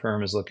growth, the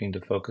firm is looking to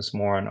focus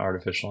more on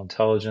artificial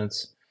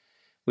intelligence.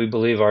 We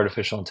believe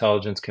artificial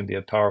intelligence can be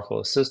a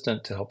powerful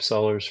assistant to help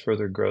sellers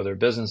further grow their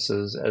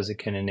businesses, as it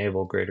can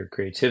enable greater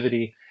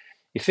creativity,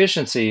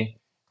 efficiency,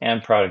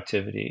 and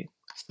productivity,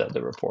 said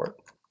the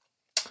report.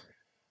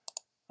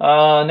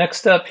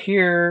 Next up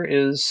here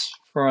is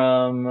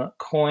from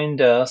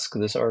CoinDesk.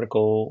 This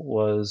article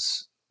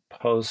was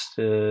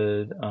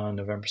posted on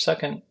November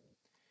 2nd.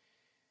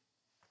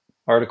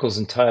 Article's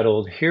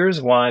entitled,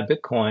 "Here's Why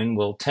Bitcoin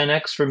Will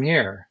 10x From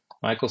Here,"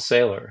 Michael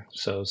Saylor.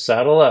 So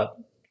saddle up.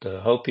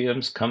 The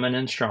hopium's coming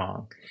in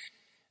strong.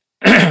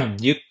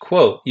 You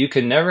quote, "You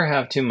can never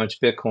have too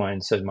much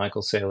Bitcoin," said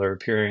Michael Saylor,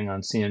 appearing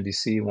on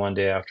CNBC one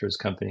day after his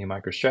company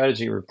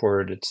MicroStrategy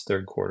reported its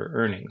third quarter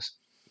earnings.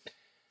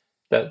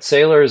 That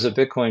Saylor is a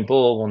Bitcoin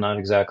bull will not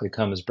exactly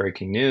come as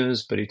breaking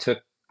news, but he took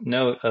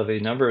note of a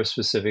number of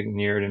specific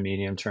near to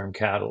medium-term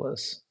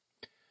catalysts.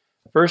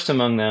 First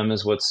among them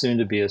is what's soon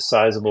to be a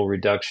sizable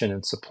reduction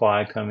in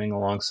supply coming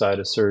alongside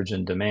a surge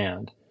in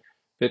demand.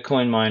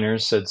 Bitcoin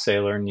miners, said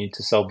Saylor, need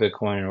to sell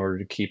Bitcoin in order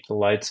to keep the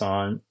lights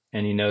on,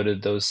 and he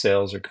noted those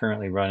sales are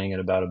currently running at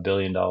about $1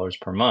 billion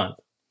per month.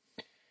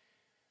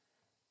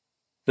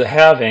 The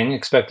halving,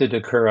 expected to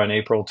occur on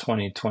April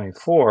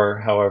 2024,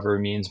 however,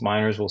 means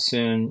miners will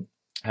soon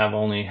have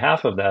only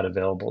half of that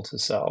available to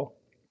sell.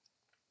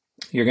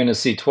 You're going to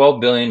see 12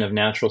 billion of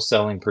natural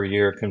selling per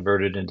year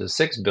converted into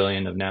 6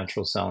 billion of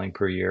natural selling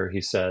per year,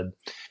 he said.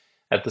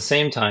 At the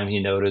same time, he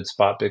noted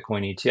spot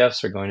Bitcoin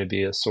ETFs are going to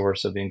be a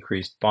source of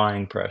increased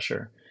buying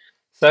pressure.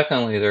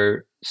 Secondly, there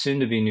are soon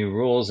to be new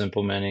rules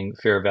implementing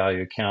fair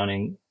value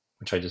accounting,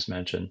 which I just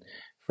mentioned,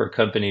 for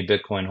company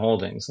Bitcoin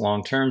holdings.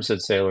 Long term, said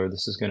Saylor,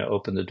 this is going to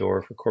open the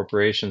door for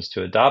corporations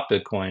to adopt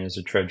Bitcoin as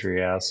a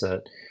treasury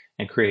asset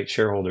and create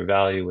shareholder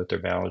value with their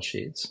balance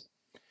sheets.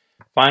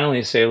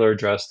 Finally, Saylor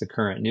addressed the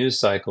current news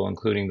cycle,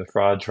 including the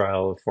fraud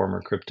trial of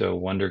former crypto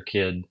wonder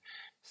kid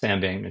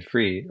Sam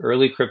Bankman-Fried.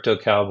 Early crypto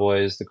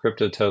cowboys, the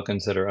crypto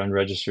tokens that are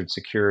unregistered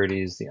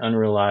securities, the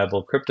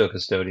unreliable crypto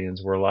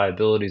custodians were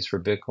liabilities for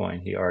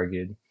Bitcoin, he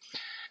argued.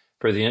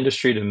 For the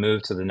industry to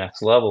move to the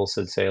next level,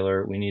 said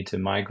Saylor, we need to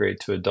migrate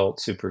to adult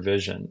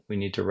supervision. We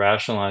need to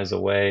rationalize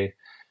away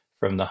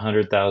from the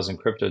 100,000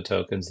 crypto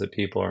tokens that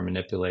people are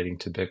manipulating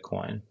to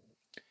Bitcoin.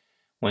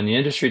 When the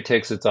industry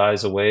takes its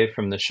eyes away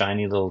from the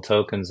shiny little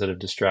tokens that have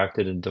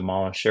distracted and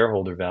demolished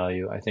shareholder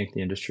value, I think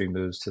the industry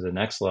moves to the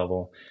next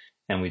level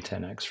and we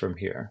 10x from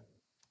here.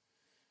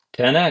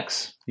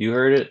 10x, you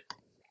heard it.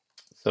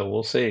 So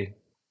we'll see.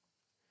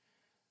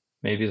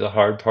 Maybe the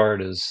hard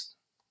part is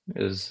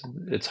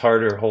it's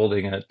harder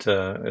holding at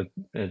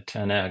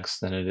 10x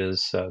than it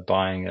is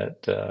buying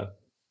at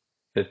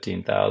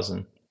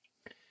 15,000.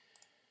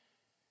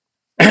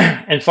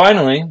 And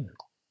finally,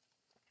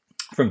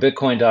 from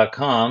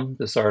Bitcoin.com,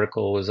 this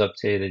article was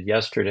updated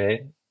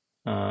yesterday.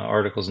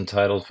 Article's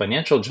entitled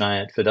Financial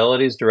Giant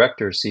Fidelity's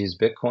Director Sees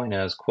Bitcoin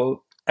as,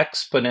 quote,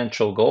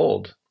 exponential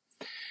gold.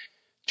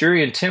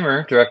 Jurien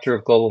Timmer, Director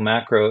of Global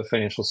Macro at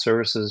financial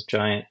services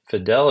giant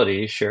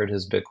Fidelity, shared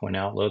his Bitcoin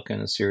outlook in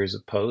a series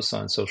of posts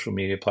on social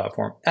media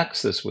platform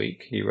X this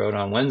week. He wrote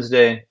on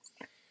Wednesday,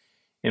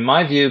 in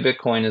my view,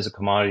 Bitcoin is a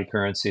commodity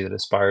currency that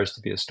aspires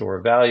to be a store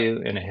of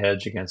value and a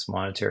hedge against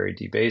monetary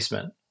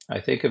debasement. I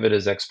think of it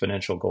as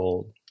exponential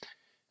gold.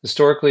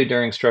 Historically,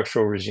 during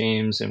structural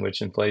regimes in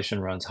which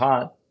inflation runs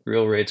hot,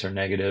 real rates are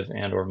negative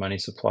and or money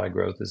supply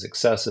growth is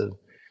excessive,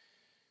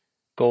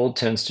 gold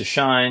tends to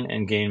shine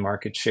and gain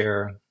market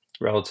share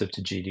relative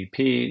to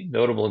GDP.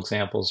 Notable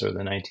examples are the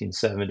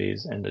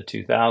 1970s and the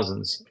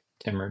 2000s,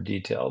 Timmer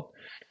detailed.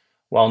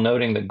 While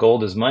noting that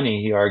gold is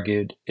money, he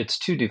argued, it's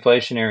too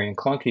deflationary and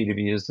clunky to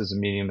be used as a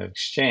medium of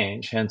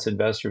exchange. Hence,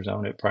 investors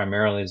own it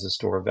primarily as a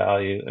store of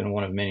value, and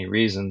one of many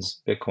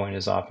reasons Bitcoin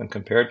is often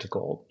compared to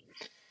gold.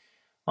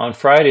 On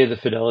Friday, the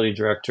Fidelity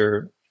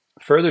director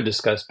further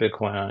discussed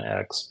Bitcoin on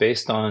X.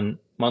 Based on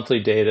monthly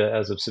data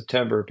as of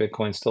September,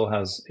 Bitcoin still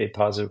has a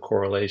positive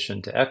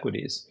correlation to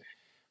equities,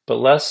 but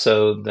less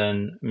so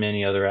than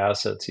many other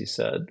assets, he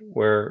said.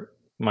 Where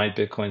might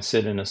Bitcoin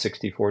sit in a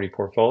 60-40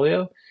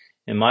 portfolio?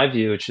 In my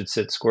view, it should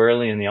sit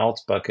squarely in the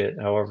alts bucket.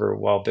 However,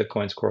 while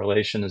Bitcoin's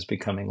correlation is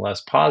becoming less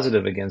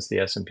positive against the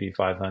S&P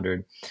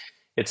 500,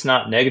 it's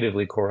not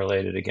negatively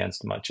correlated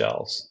against much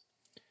else.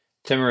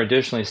 Timmer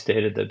additionally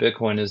stated that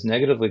Bitcoin is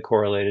negatively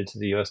correlated to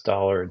the US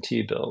dollar and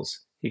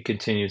T-bills. He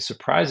continued,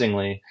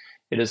 surprisingly,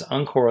 it is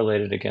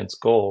uncorrelated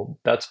against gold.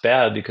 That's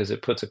bad because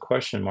it puts a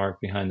question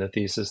mark behind the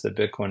thesis that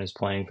Bitcoin is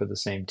playing for the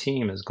same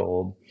team as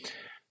gold.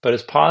 But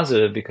it's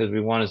positive because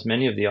we want as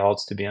many of the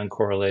alts to be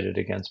uncorrelated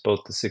against both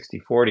the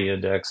 60-40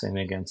 index and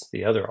against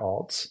the other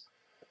alts.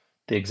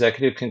 The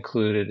executive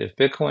concluded, if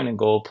Bitcoin and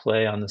gold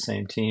play on the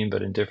same team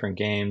but in different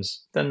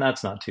games, then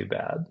that's not too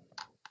bad.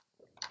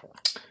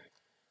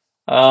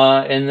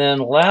 And then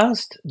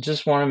last,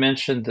 just want to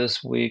mention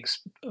this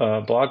week's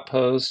blog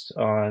post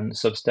on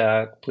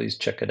Substack. Please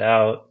check it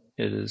out.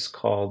 It is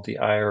called the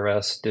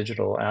IRS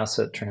Digital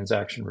Asset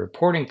Transaction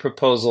Reporting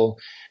Proposal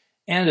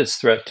and its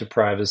Threat to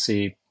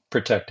Privacy,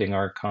 Protecting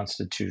Our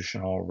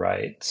Constitutional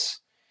Rights.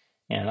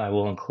 And I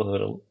will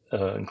include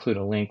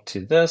a link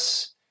to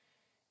this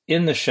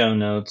in the show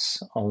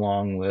notes,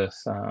 along with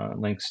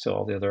links to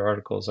all the other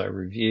articles I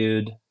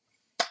reviewed.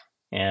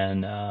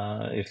 And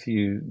if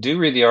you do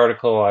read the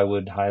article, I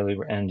would highly,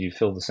 and you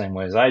feel the same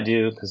way as I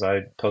do, because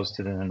I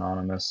posted an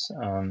anonymous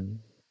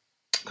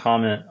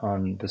comment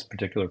on this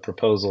particular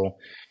proposal.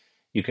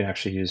 You can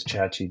actually use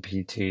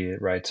ChatGPT.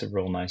 It writes a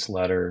real nice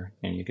letter,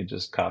 and you can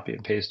just copy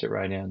and paste it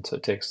right in. So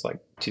it takes like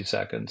 2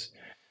 seconds.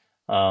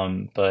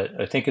 But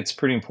I think it's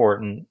pretty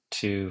important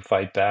to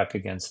fight back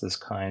against this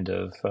kind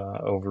of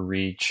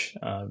overreach,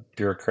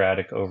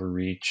 bureaucratic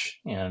overreach,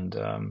 and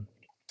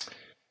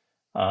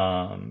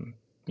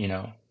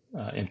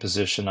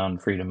imposition on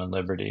freedom and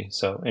liberty.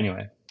 So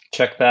anyway,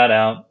 check that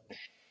out.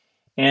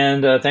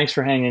 And thanks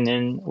for hanging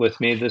in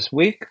with me this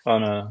week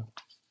on a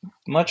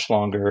much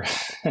longer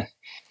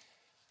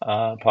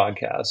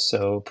podcast.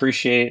 So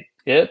appreciate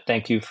it.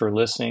 Thank you for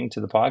listening to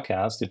the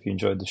podcast. If you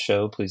enjoyed the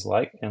show, please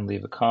like and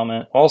leave a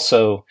comment.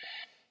 Also,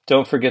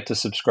 don't forget to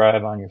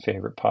subscribe on your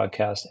favorite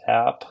podcast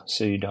app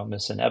so you don't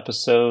miss an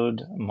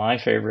episode. My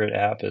favorite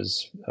app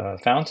is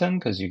Fountain,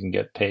 because you can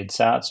get paid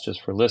sats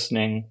just for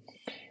listening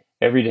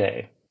every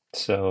day.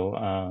 So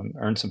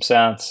earn some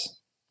sats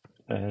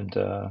and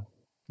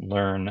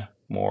learn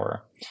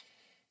more.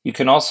 You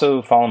can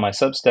also follow my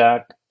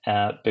Substack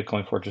at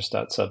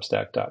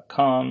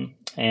bitcoinfortress.substack.com,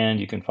 and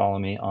you can follow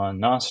me on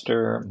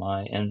Nostr.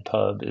 My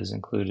NPub is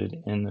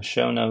included in the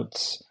show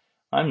notes.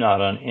 I'm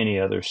not on any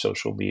other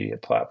social media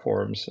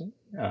platforms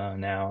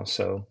now,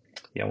 so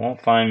you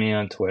won't find me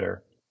on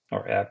Twitter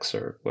or X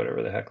or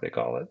whatever the heck they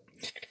call it.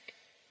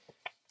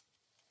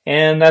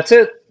 And that's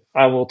it.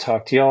 I will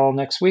talk to y'all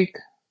next week.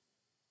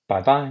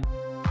 Bye-bye.